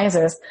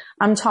exercises.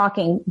 I'm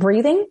talking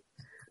breathing,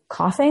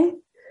 coughing,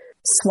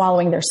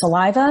 swallowing their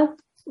saliva,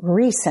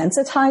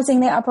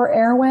 resensitizing the upper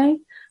airway.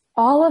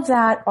 All of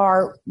that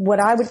are what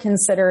I would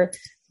consider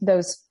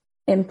those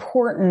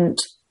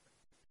important,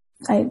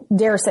 I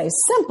dare say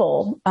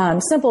simple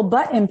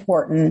but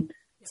important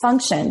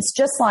functions,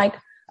 just like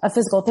a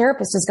physical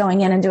therapist is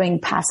going in and doing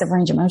passive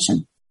range of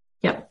motion.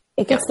 Yep.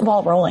 It gets the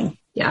ball rolling.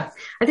 Yeah.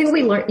 I think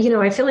we learned,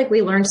 I feel like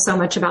we learned so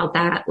much about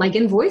that, like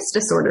in voice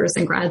disorders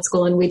in grad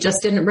school. And we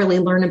just didn't really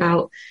learn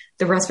about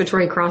the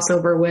respiratory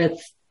crossover with,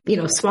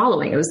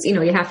 swallowing. It was,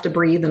 you have to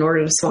breathe in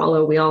order to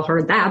swallow. We all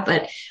heard that,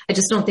 but I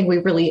just don't think we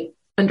really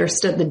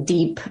understood the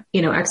deep,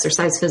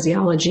 exercise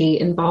physiology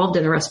involved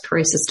in the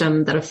respiratory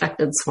system that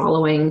affected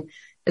swallowing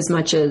as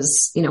much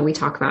as, we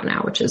talk about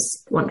now, which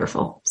is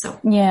wonderful. So,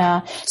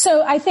 yeah.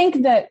 So I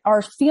think that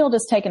our field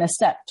has taken a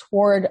step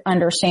toward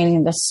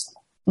understanding this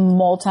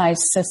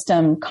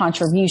multi-system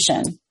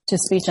contribution to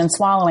speech and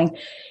swallowing.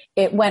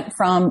 It went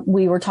from,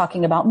 we were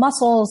talking about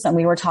muscles and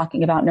we were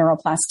talking about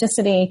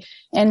neuroplasticity.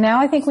 And now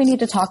I think we need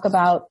to talk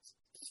about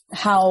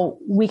how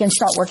we can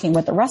start working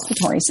with the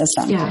respiratory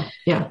system. Yeah.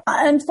 Yeah.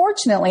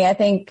 Unfortunately, I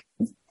think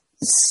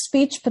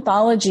speech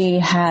pathology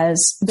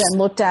has been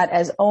looked at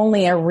as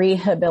only a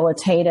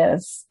rehabilitative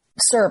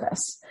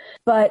service,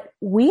 but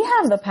we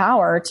have the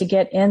power to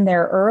get in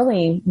there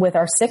early with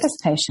our sickest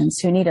patients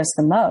who need us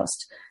the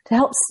most to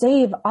help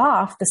stave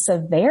off the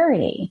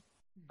severity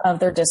of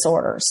their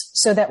disorders,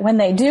 so that when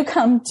they do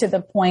come to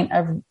the point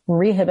of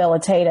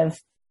rehabilitative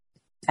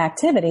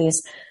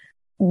activities,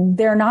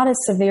 they're not as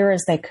severe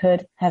as they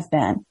could have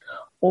been,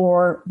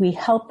 or we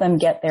help them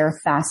get there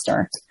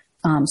faster,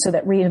 so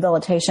that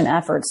rehabilitation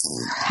efforts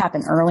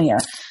happen earlier.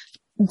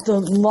 The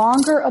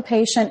longer a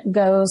patient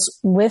goes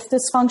with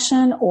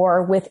dysfunction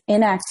or with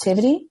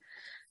inactivity,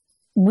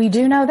 we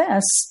do know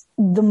this,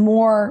 the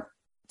more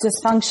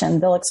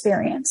dysfunction they'll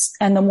experience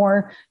and the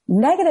more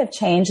negative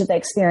change that they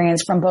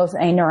experience from both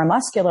a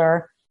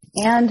neuromuscular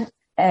and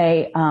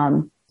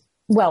from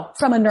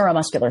a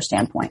neuromuscular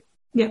standpoint.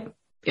 Yep.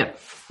 Yep.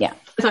 Yeah.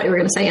 I thought you were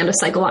going to say and a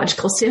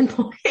psychological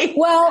standpoint.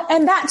 Well,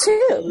 and that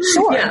too.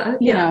 Sure. Yeah.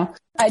 You know,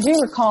 I do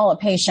recall a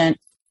patient,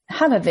 I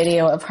have a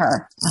video of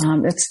her.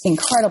 It's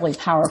incredibly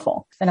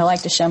powerful and I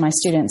like to show my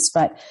students,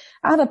 but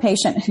I have a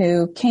patient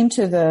who came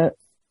to the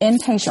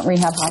inpatient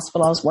rehab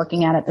hospital I was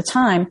working at the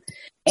time,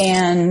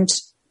 and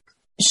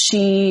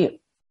she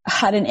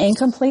had an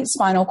incomplete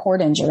spinal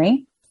cord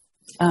injury.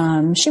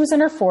 She was in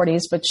her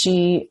 40s, but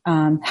she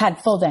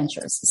had full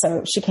dentures.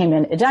 So she came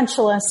in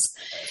edentulous,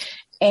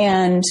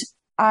 and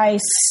I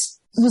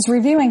was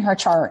reviewing her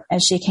chart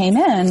as she came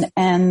in,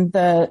 and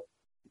the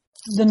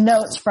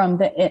notes from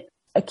the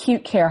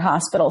acute care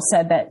hospital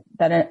said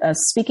that a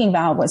speaking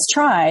valve was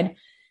tried,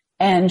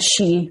 and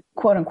she,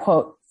 quote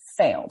unquote,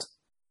 failed,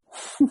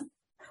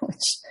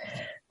 which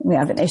we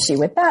have an issue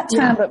with that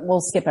term, but we'll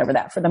skip over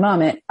that for the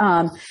moment.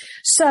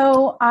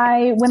 So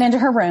I went into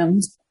her room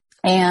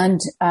and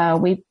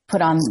we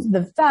put on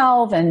the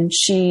valve, and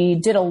she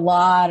did a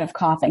lot of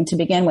coughing to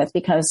begin with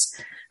because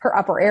her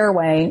upper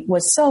airway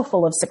was so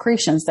full of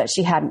secretions that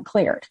she hadn't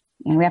cleared.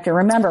 And we have to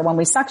remember, when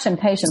we suction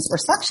patients,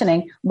 we're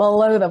suctioning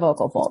below the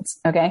vocal folds.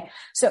 Okay.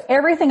 So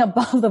everything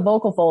above the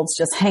vocal folds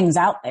just hangs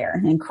out there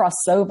and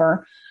crusts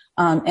over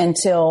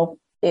until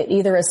it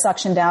either is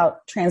suctioned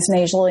out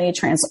transnasally,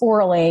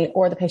 transorally,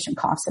 or the patient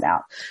coughs it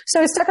out.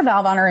 So I stuck a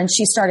valve on her and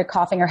she started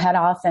coughing her head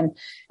off. And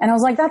I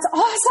was like, that's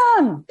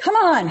awesome. Come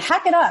on,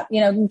 hack it up.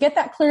 Get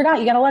that cleared out.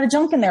 You got a lot of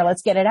junk in there.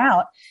 Let's get it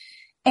out.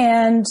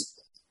 And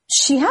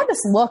she had this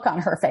look on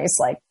her face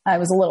like I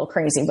was a little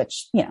crazy,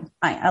 which,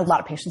 a lot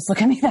of patients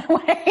look at me that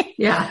way.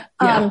 Yeah.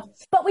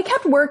 But we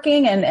kept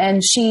working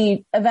and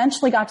she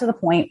eventually got to the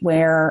point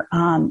where,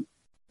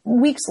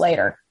 weeks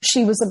later,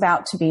 she was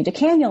about to be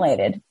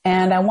decannulated.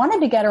 And I wanted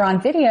to get her on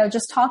video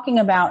just talking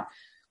about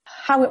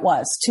how it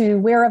was to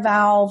wear a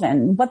valve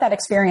and what that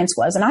experience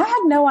was. And I had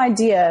no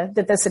idea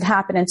that this had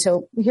happened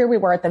until here we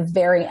were at the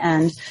very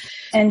end.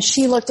 And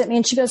she looked at me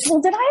and she goes,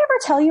 well, did I ever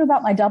tell you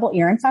about my double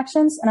ear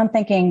infections? And I'm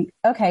thinking,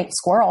 okay,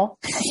 squirrel.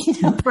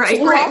 Right.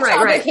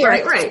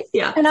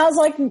 Yeah. And I was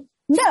like,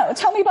 no,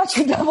 tell me about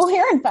your double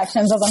ear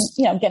infections as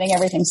I'm, getting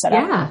everything set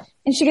up. Yeah.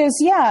 And she goes,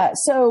 yeah.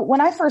 So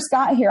when I first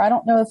got here, I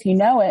don't know if you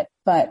know it,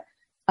 but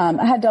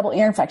I had double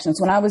ear infections.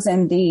 When I was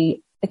in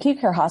the acute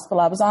care hospital,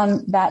 I was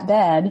on that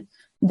bed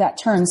that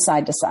turns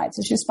side to side.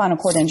 So she was spinal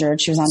cord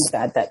injured. She was on the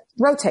bed that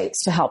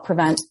rotates to help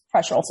prevent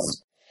pressure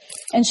ulcers.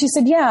 And she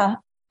said, yeah,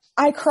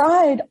 I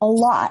cried a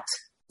lot,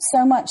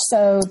 so much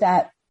so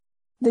that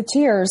the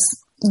tears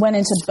went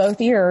into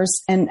both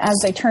ears. And as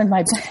they turned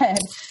my bed,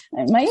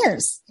 my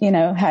ears,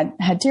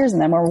 had tears in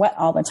them, were wet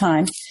all the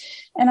time.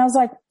 And I was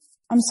like,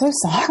 I'm so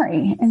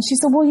sorry. And she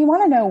said, well, you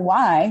want to know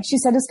why? She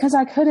said, it's because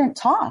I couldn't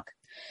talk.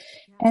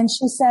 And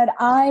she said,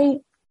 I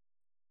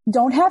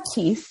don't have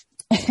teeth.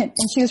 And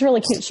she was really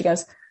cute. She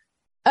goes,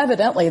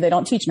 evidently they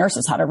don't teach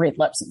nurses how to read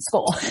lips in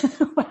school.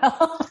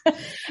 Well,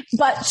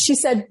 but she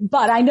said,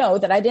 but I know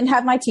that I didn't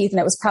have my teeth and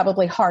it was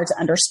probably hard to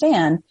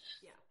understand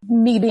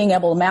me being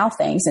able to mouth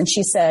things. And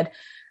she said,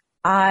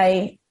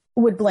 I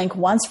would blink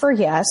once for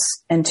yes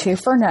and two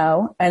for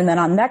no. And then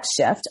on next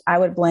shift, I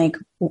would blink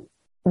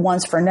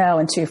once for no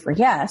and two for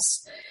yes.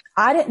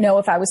 I didn't know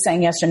if I was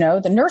saying yes or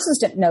no. The nurses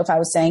didn't know if I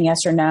was saying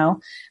yes or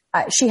no.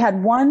 She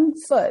had one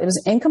foot. It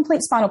was an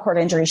incomplete spinal cord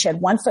injury. She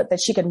had one foot that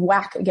she could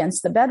whack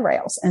against the bed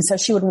rails. And so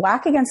she would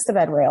whack against the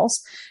bed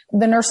rails.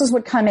 The nurses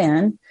would come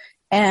in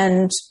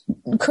and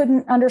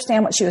couldn't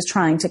understand what she was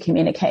trying to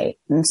communicate.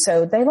 And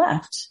so they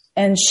left.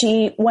 And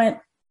she went,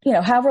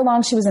 however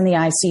long she was in the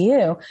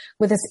ICU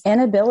with this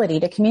inability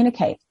to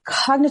communicate,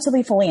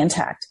 cognitively fully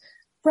intact,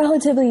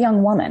 relatively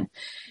young woman.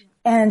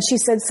 And she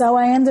said, so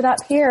I ended up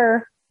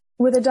here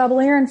with a double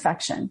ear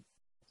infection.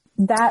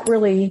 That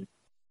really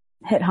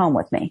hit home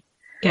with me.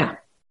 Yeah.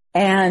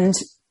 And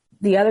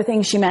the other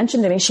thing she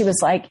mentioned to me, she was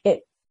like,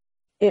 it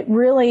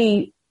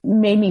really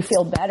made me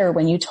feel better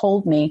when you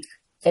told me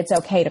it's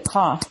okay to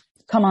cough.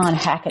 Come on,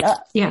 hack it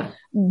up. Yeah.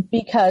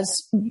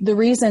 Because the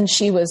reason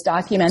she was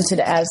documented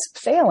as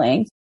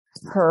failing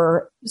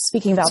her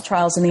speaking valve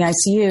trials in the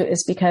ICU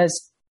is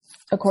because,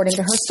 according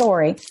to her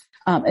story,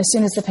 as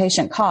soon as the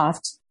patient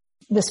coughed,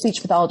 the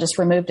speech pathologist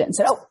removed it and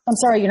said, oh, I'm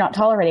sorry, you're not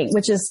tolerating,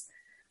 which is,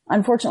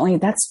 unfortunately,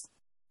 that's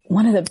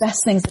one of the best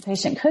things the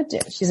patient could do.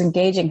 She's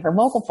engaging her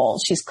vocal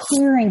folds. She's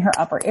clearing her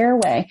upper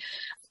airway.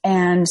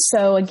 And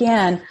so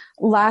again,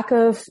 lack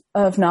of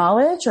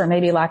knowledge or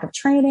maybe lack of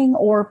training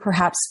or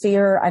perhaps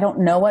fear. I don't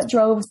know what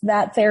drove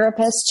that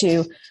therapist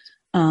to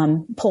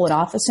pull it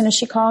off as soon as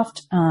she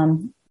coughed.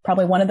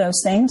 Probably one of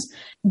those things.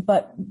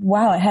 But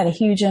wow, it had a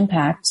huge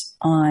impact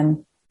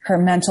on her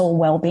mental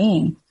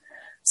well-being.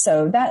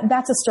 So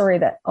that's a story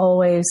that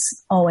always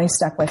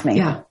stuck with me.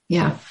 Yeah.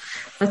 Yeah.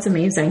 That's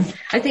amazing.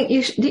 I think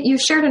you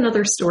shared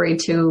another story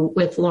too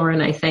with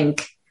Lauren, I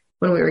think,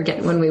 when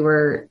we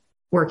were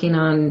working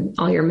on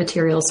all your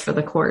materials for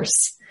the course.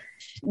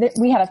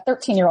 We had a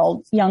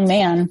 13-year-old young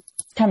man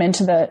come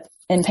into the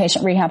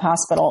inpatient rehab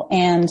hospital,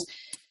 and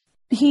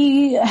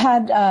he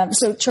had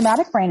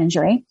traumatic brain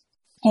injury,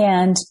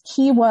 and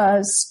he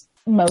was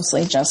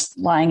mostly just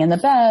lying in the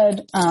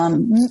bed,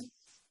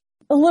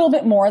 a little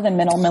bit more than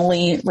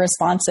minimally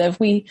responsive.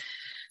 We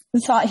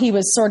thought he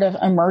was sort of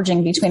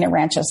emerging between a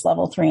Ranchis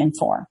level 3 and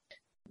 4.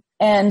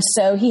 And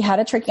so he had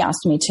a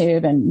tracheostomy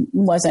tube and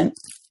wasn't,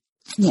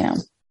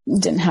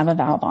 didn't have a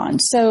valve on.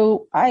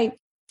 So I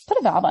put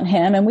a valve on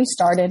him and we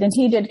started, and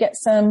he did get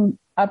some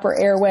upper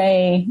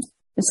airway,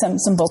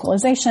 some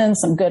vocalization,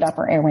 some good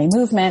upper airway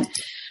movement,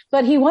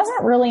 but he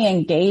wasn't really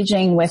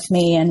engaging with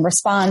me and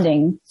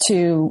responding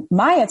to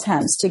my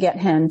attempts to get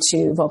him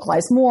to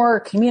vocalize more,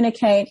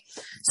 communicate.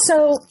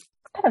 So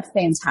I had a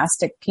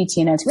fantastic PT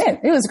and OT.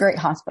 It was a great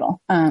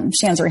hospital,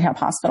 Shands Rehab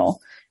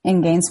Hospital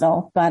in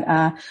Gainesville.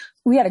 But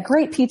we had a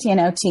great PT and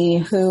OT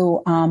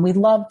who we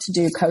loved to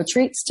do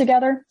co-treats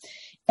together.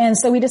 And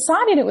so we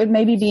decided it would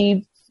maybe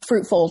be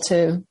fruitful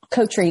to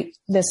co-treat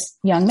this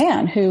young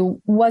man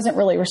who wasn't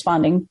really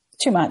responding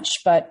too much,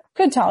 but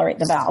could tolerate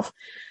the valve.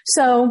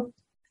 So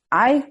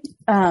I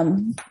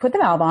put the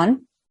valve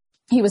on.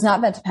 He was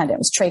not vent dependent. It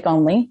was trach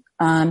only.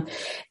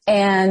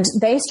 And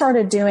they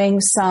started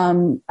doing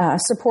some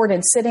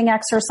supported sitting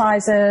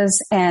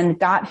exercises and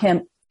got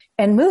him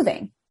and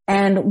moving.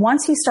 And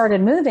once he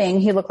started moving,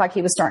 he looked like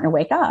he was starting to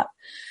wake up.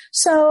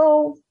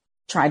 So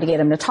tried to get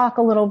him to talk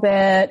a little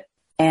bit.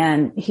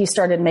 And he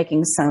started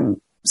making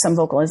some some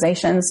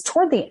vocalizations.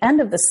 Toward the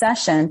end of the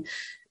session,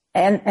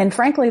 and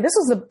frankly, this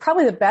was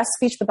probably the best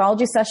speech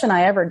pathology session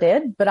I ever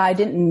did, but I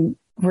didn't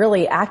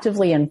really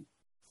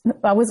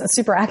I wasn't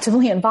super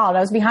actively involved. I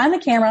was behind the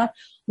camera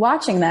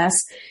watching this,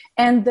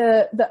 and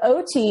the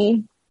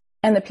OT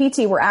and the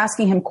PT were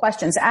asking him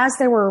questions as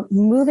they were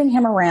moving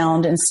him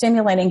around and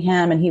stimulating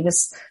him. And he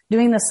was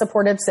doing the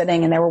supported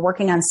sitting, and they were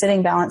working on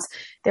sitting balance.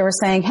 They were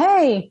saying,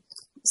 "Hey,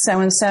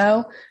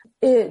 so-and-so,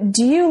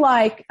 do you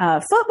like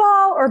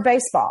football or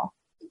baseball?"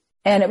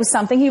 And it was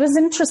something he was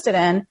interested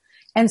in.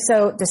 And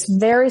so this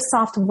very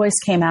soft voice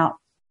came out,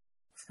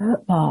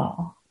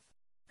 "Football."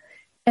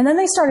 And then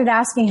they started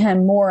asking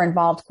him more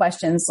involved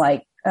questions,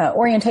 like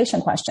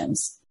orientation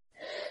questions.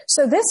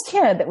 So this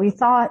kid that we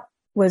thought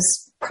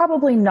was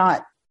probably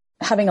not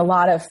having a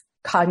lot of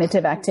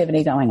cognitive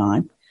activity going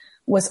on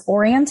was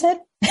oriented,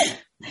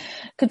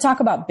 could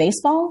talk about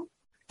baseball,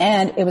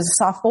 and it was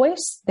a soft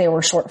voice. They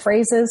were short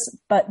phrases,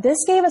 but this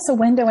gave us a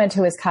window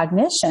into his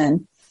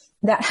cognition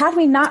that had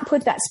we not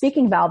put that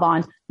speaking valve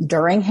on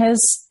during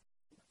his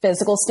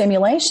physical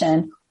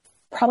stimulation,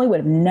 probably would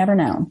have never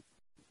known.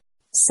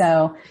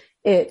 So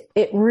it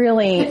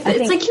really, it's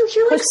like you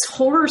hear like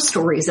horror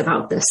stories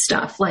about this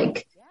stuff.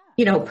 Like,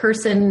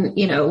 person,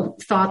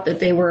 thought that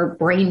they were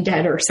brain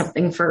dead or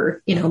something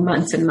for,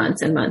 months and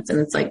months and months. And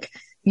it's like,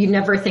 you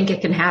never think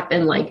it can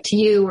happen like to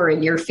you or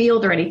in your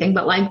field or anything,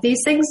 but like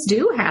these things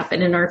do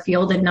happen in our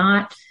field, and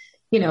not,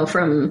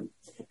 from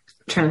I'm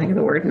trying to think of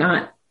the word,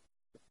 not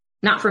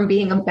from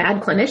being a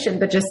bad clinician,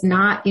 but just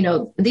not,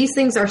 these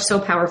things are so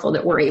powerful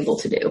that we're able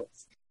to do.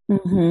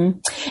 Mm-hmm.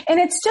 And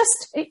it's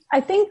just,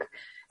 I think,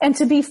 and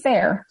to be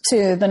fair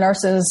to the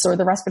nurses or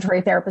the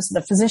respiratory therapists,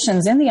 the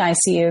physicians in the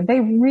ICU,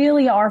 they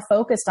really are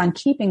focused on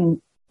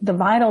keeping the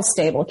vitals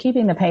stable,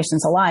 keeping the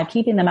patients alive,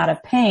 keeping them out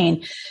of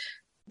pain.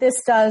 This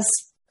does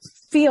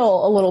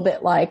feel a little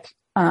bit like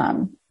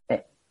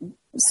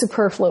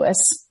superfluous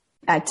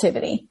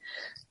activity.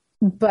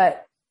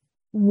 But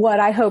what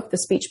I hope the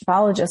speech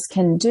pathologist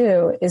can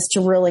do is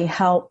to really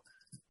help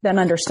them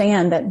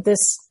understand that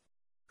this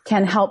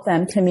can help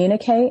them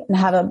communicate and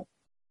have a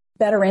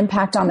better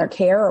impact on their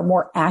care, or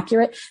more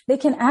accurate. They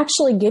can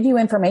actually give you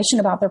information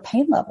about their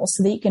pain levels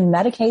so that you can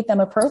medicate them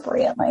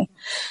appropriately.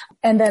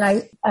 And then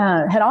I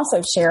had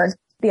also shared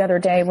the other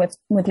day with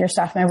your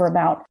staff member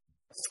about,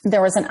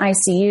 there was an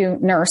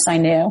ICU nurse I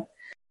knew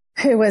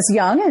who was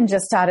young and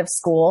just out of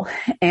school.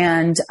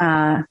 And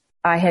I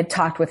had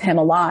talked with him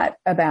a lot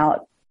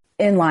about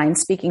inline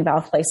speaking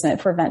valve placement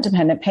for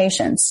vent-dependent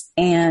patients.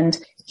 And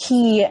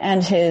he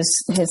and his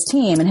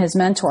team and his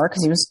mentor,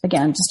 because he was,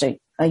 again, just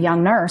a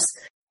young nurse,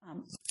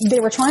 they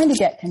were trying to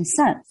get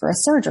consent for a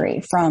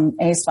surgery from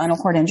a spinal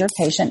cord injured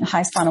patient,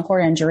 high spinal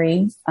cord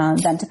injury,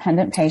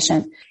 vent-dependent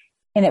patient.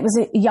 And it was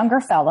a younger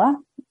fella.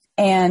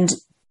 And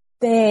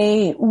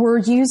they were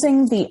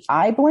using the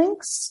eye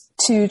blinks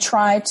to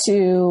try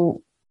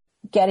to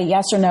get a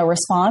yes or no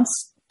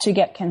response to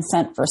get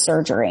consent for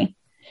surgery.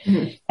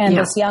 Mm-hmm. And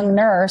this young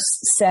nurse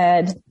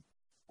said,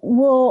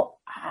 "Well,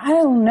 I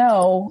don't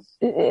know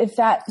if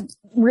that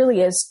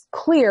really is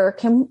clear.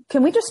 Can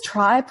we just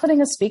try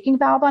putting a speaking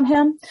valve on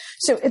him?"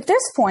 So at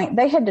this point,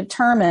 they had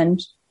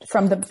determined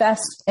from the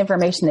best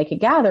information they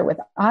could gather with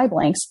eye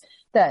blinks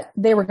that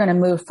they were going to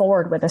move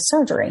forward with a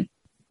surgery.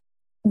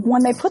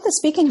 When they put the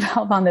speaking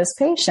valve on this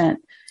patient,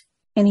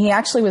 and he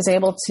actually was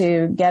able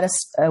to get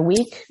a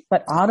weak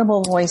but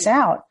audible voice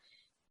out,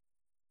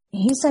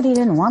 he said he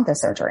didn't want the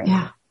surgery.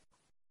 Yeah.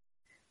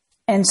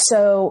 And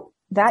so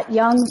that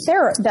young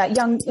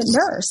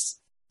nurse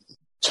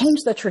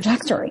changed the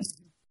trajectory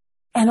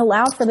and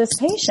allowed for this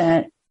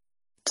patient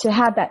to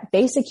have that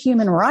basic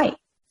human right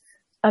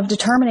of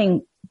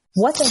determining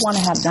what they want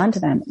to have done to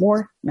them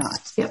or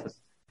not. Yep.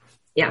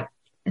 Yeah.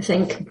 I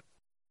think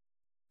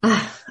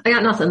I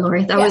got nothing,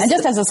 Lori. That was and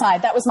just as a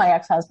side, that was my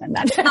ex-husband.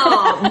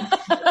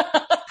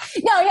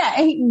 No, yeah,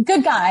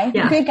 good guy,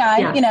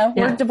 Yeah.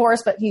 We're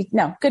divorced, but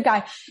good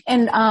guy.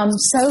 And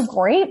so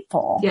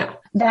grateful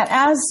that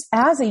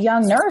as a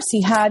young nurse,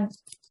 he had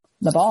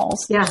the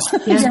balls. Yeah.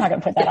 You're not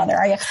going to put that on there,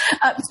 are you?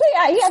 But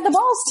yeah, he had the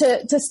balls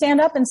to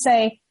stand up and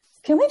say,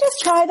 "Can we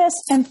just try this?"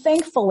 And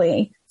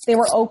thankfully, they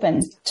were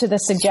open to the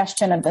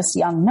suggestion of this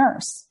young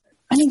nurse.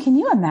 I mean, can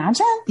you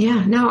imagine?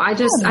 Yeah, no,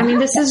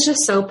 this is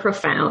just so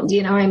profound.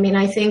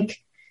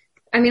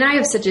 I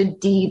have such a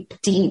deep,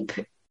 deep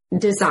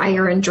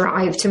desire and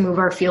drive to move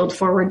our field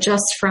forward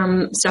just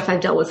from stuff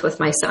I've dealt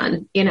with my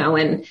son,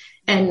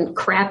 and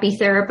crappy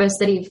therapists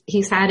that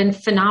he's had and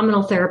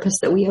phenomenal therapists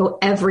that we owe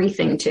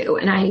everything to.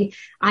 And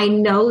I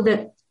know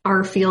that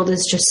our field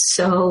is just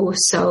so,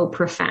 so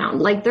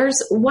profound. Like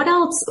what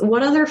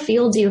other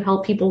field do you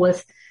help people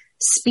with?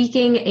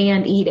 Speaking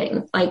and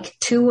eating, like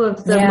two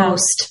of the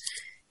most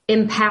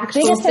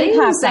impactful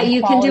things that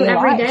you can do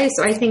every day.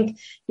 So I think,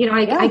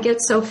 I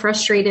get so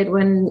frustrated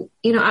when,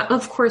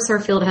 of course our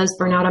field has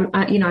burnout.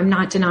 I'm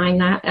not denying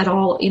that at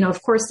all.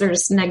 Of course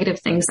there's negative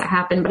things that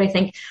happen, but I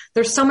think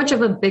there's so much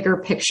of a bigger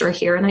picture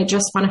here. And I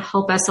just want to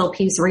help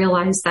SLPs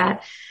realize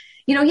that,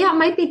 it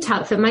might be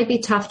tough. It might be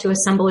tough to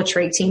assemble a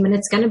trach team, and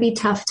it's going to be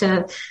tough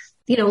to,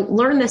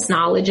 learn this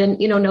knowledge. And,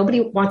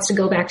 nobody wants to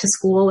go back to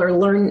school or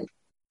learn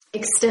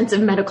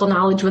extensive medical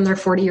knowledge when they're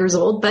 40 years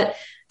old. But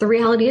the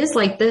reality is,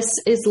 like, this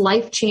is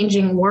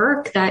life-changing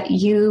work that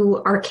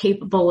you are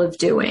capable of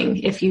doing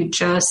if you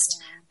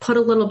just put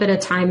a little bit of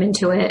time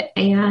into it.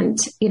 And,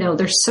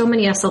 there's so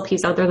many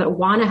SLPs out there that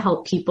want to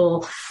help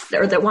people,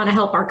 or that want to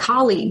help our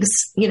colleagues,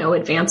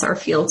 advance our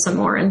field some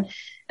more. And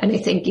I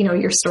think,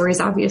 your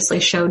stories obviously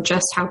show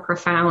just how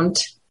profound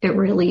it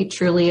really,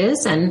 truly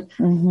is. And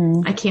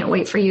I can't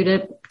wait for you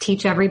to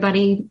teach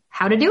everybody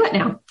how to do it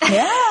now.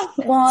 Yeah.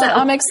 Well, so,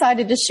 I'm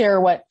excited to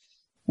share what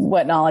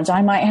knowledge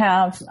I might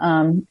have.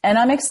 And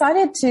I'm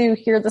excited to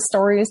hear the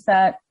stories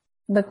that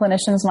the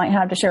clinicians might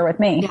have to share with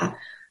me.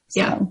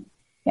 Yeah.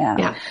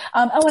 Yeah.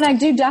 And I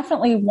do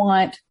definitely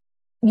want,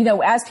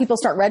 as people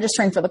start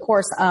registering for the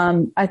course,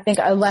 I think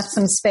I left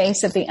some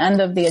space at the end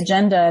of the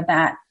agenda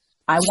that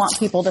I want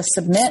people to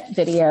submit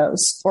videos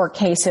or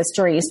case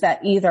histories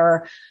that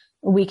either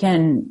we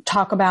can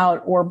talk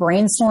about or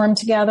brainstorm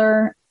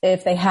together.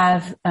 If they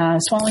have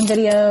swelling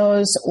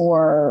videos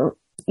or,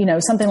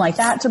 something like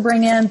that to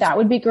bring in, that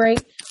would be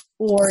great.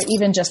 Or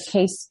even just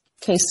case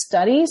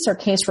studies or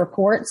case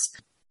reports.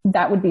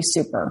 That would be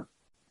super.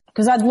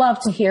 Because I'd love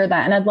to hear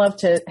that, and I'd love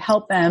to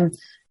help them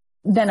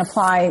then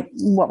apply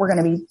what we're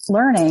going to be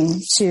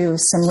learning to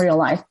some real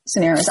life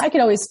scenarios. I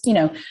could always,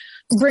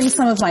 bring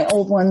some of my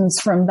old ones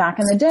from back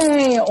in the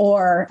day,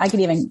 or I could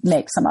even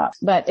make some up.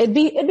 But it'd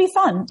be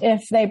fun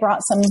if they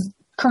brought some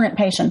current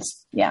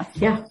patients. Yeah.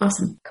 Yeah.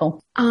 Awesome.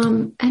 Cool.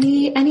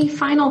 Any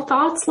final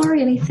thoughts,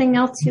 Lori? Anything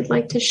else you'd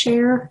like to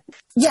share?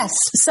 Yes.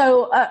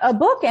 So a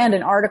book and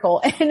an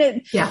article,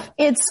 and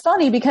it's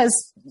funny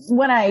because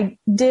when I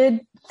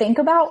did think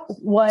about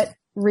what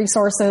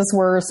resources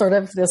were sort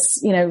of this,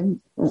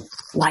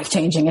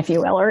 life-changing, if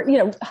you will, or,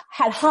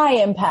 had high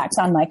impact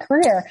on my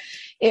career,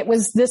 it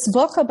was this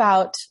book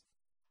about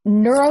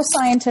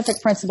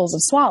neuroscientific principles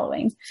of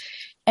swallowing.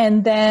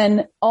 And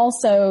then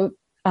also,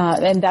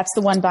 and that's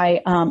the one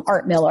by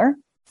Art Miller,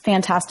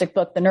 fantastic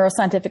book, The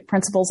Neuroscientific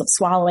Principles of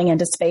Swallowing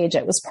and Dysphagia.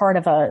 It was part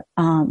of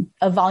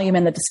a volume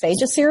in the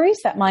Dysphagia series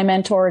that my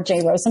mentor, Jay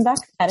Rosenbeck,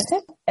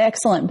 edited.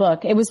 Excellent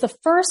book. It was the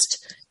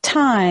first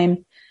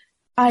time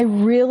I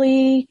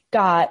really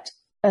got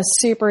a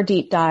super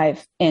deep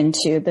dive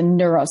into the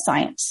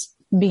neuroscience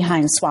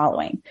behind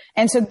swallowing.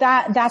 And so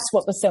that's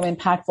what was so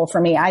impactful for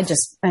me. I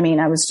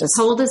was just.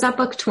 How old is that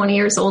book? 20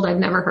 years old. I've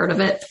never heard of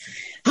it.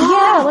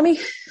 Yeah.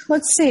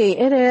 Let's see.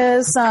 It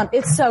is,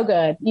 it's so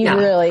good.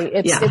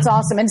 It's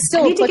awesome. And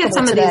still I need to get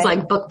some of these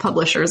like book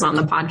publishers on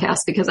the podcast,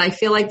 because I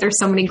feel like there's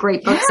so many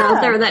great books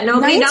out there that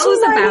nobody knows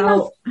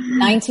about.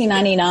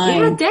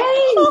 1999. Yeah,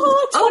 dang.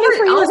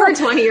 Over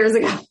 20 years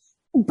ago.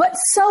 But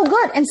so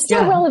good and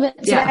still relevant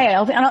today.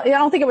 I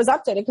don't think it was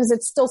updated because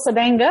it's still so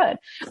dang good.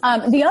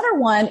 The other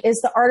one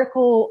is the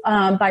article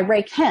by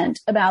Ray Kent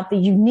about the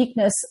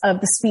uniqueness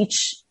of the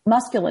speech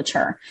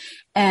musculature.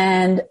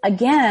 And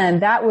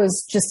again, that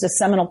was just a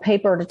seminal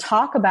paper to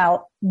talk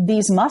about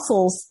these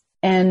muscles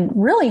and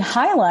really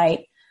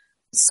highlight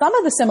some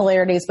of the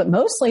similarities, but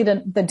mostly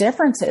the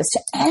differences to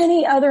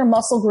any other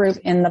muscle group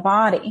in the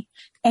body.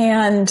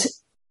 And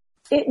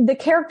the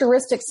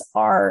characteristics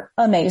are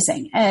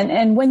amazing.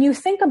 And when you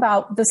think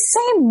about the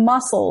same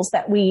muscles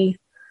that we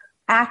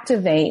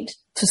activate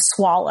to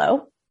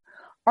swallow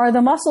are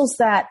the muscles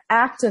that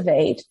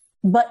activate,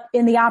 but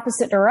in the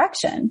opposite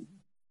direction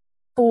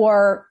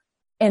for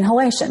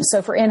inhalation.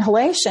 So for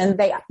inhalation,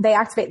 they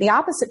activate the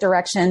opposite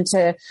direction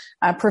to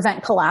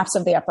prevent collapse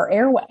of the upper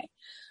airway.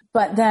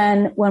 But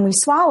then when we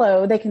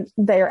swallow,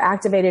 they are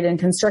activated and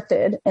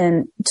constricted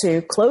and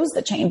to close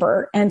the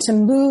chamber and to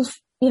move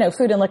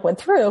food and liquid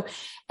through.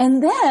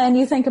 And then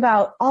you think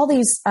about all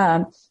these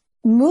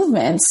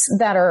movements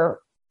that are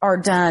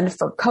done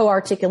for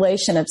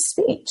co-articulation of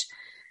speech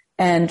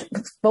and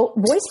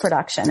voice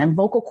production and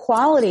vocal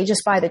quality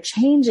just by the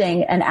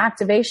changing and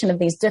activation of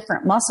these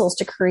different muscles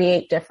to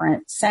create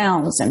different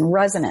sounds and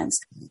resonance.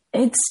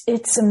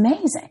 It's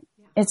amazing.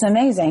 It's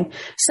amazing.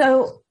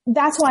 So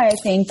that's why I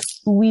think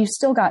we've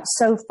still got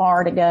so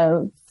far to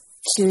go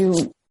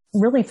to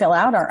really fill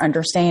out our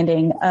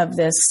understanding of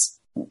this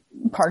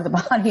part of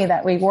the body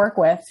that we work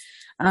with,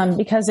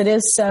 because it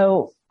is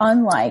so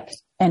unlike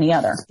any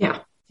other. Yeah.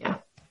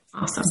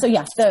 Awesome. So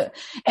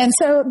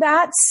so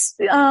that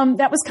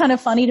was kind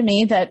of funny to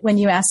me that when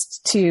you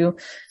asked to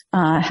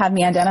have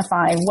me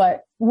identify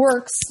what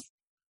works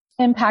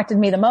impacted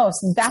me the most,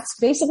 that's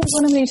basically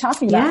what I'm going to be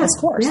talking about in this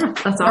course. Yeah,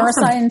 that's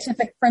awesome.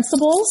 Neuroscientific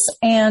principles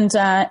and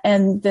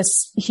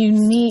this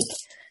unique,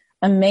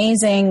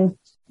 amazing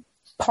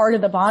part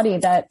of the body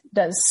that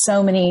does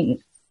so many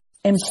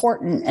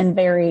important and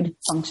varied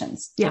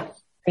functions. Yeah.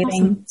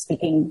 Breathing,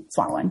 speaking,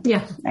 swallowing.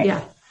 Yeah. Right?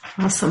 Yeah.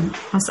 Awesome.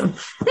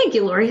 Thank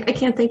you, Lori. I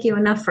can't thank you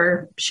enough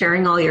for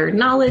sharing all your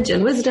knowledge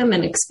and wisdom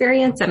and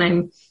experience. And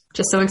I'm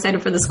just so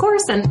excited for this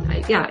course. And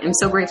I'm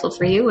so grateful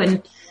for you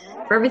and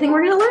for everything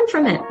we're going to learn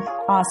from it.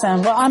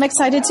 Awesome. Well, I'm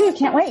excited too.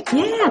 Can't wait.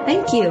 Yeah.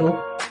 Thank you.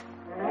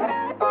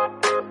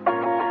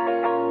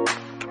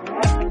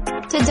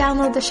 To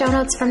download the show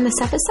notes from this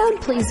episode,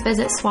 please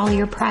visit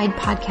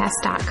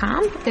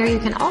swallowyourpridepodcast.com. There you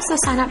can also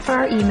sign up for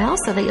our email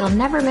so that you'll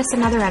never miss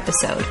another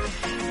episode.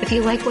 If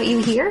you like what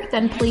you hear,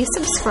 then please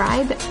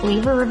subscribe,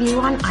 leave a review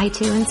on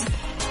iTunes,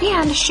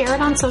 and share it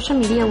on social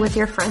media with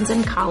your friends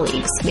and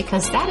colleagues,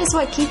 because that is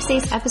what keeps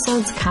these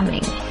episodes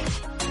coming.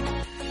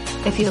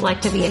 If you'd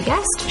like to be a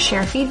guest,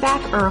 share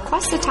feedback, or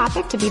request a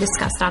topic to be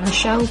discussed on the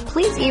show,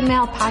 please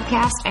email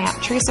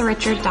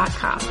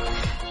podcast@teresarichards.com.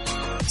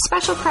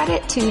 Special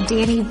credit to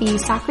Danny V.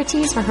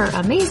 Socrates for her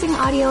amazing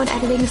audio and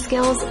editing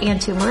skills, and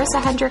to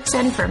Marissa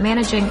Hendrickson for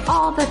managing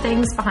all the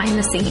things behind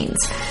the scenes.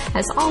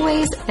 As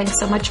always, thanks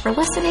so much for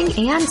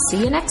listening, and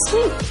see you next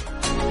week.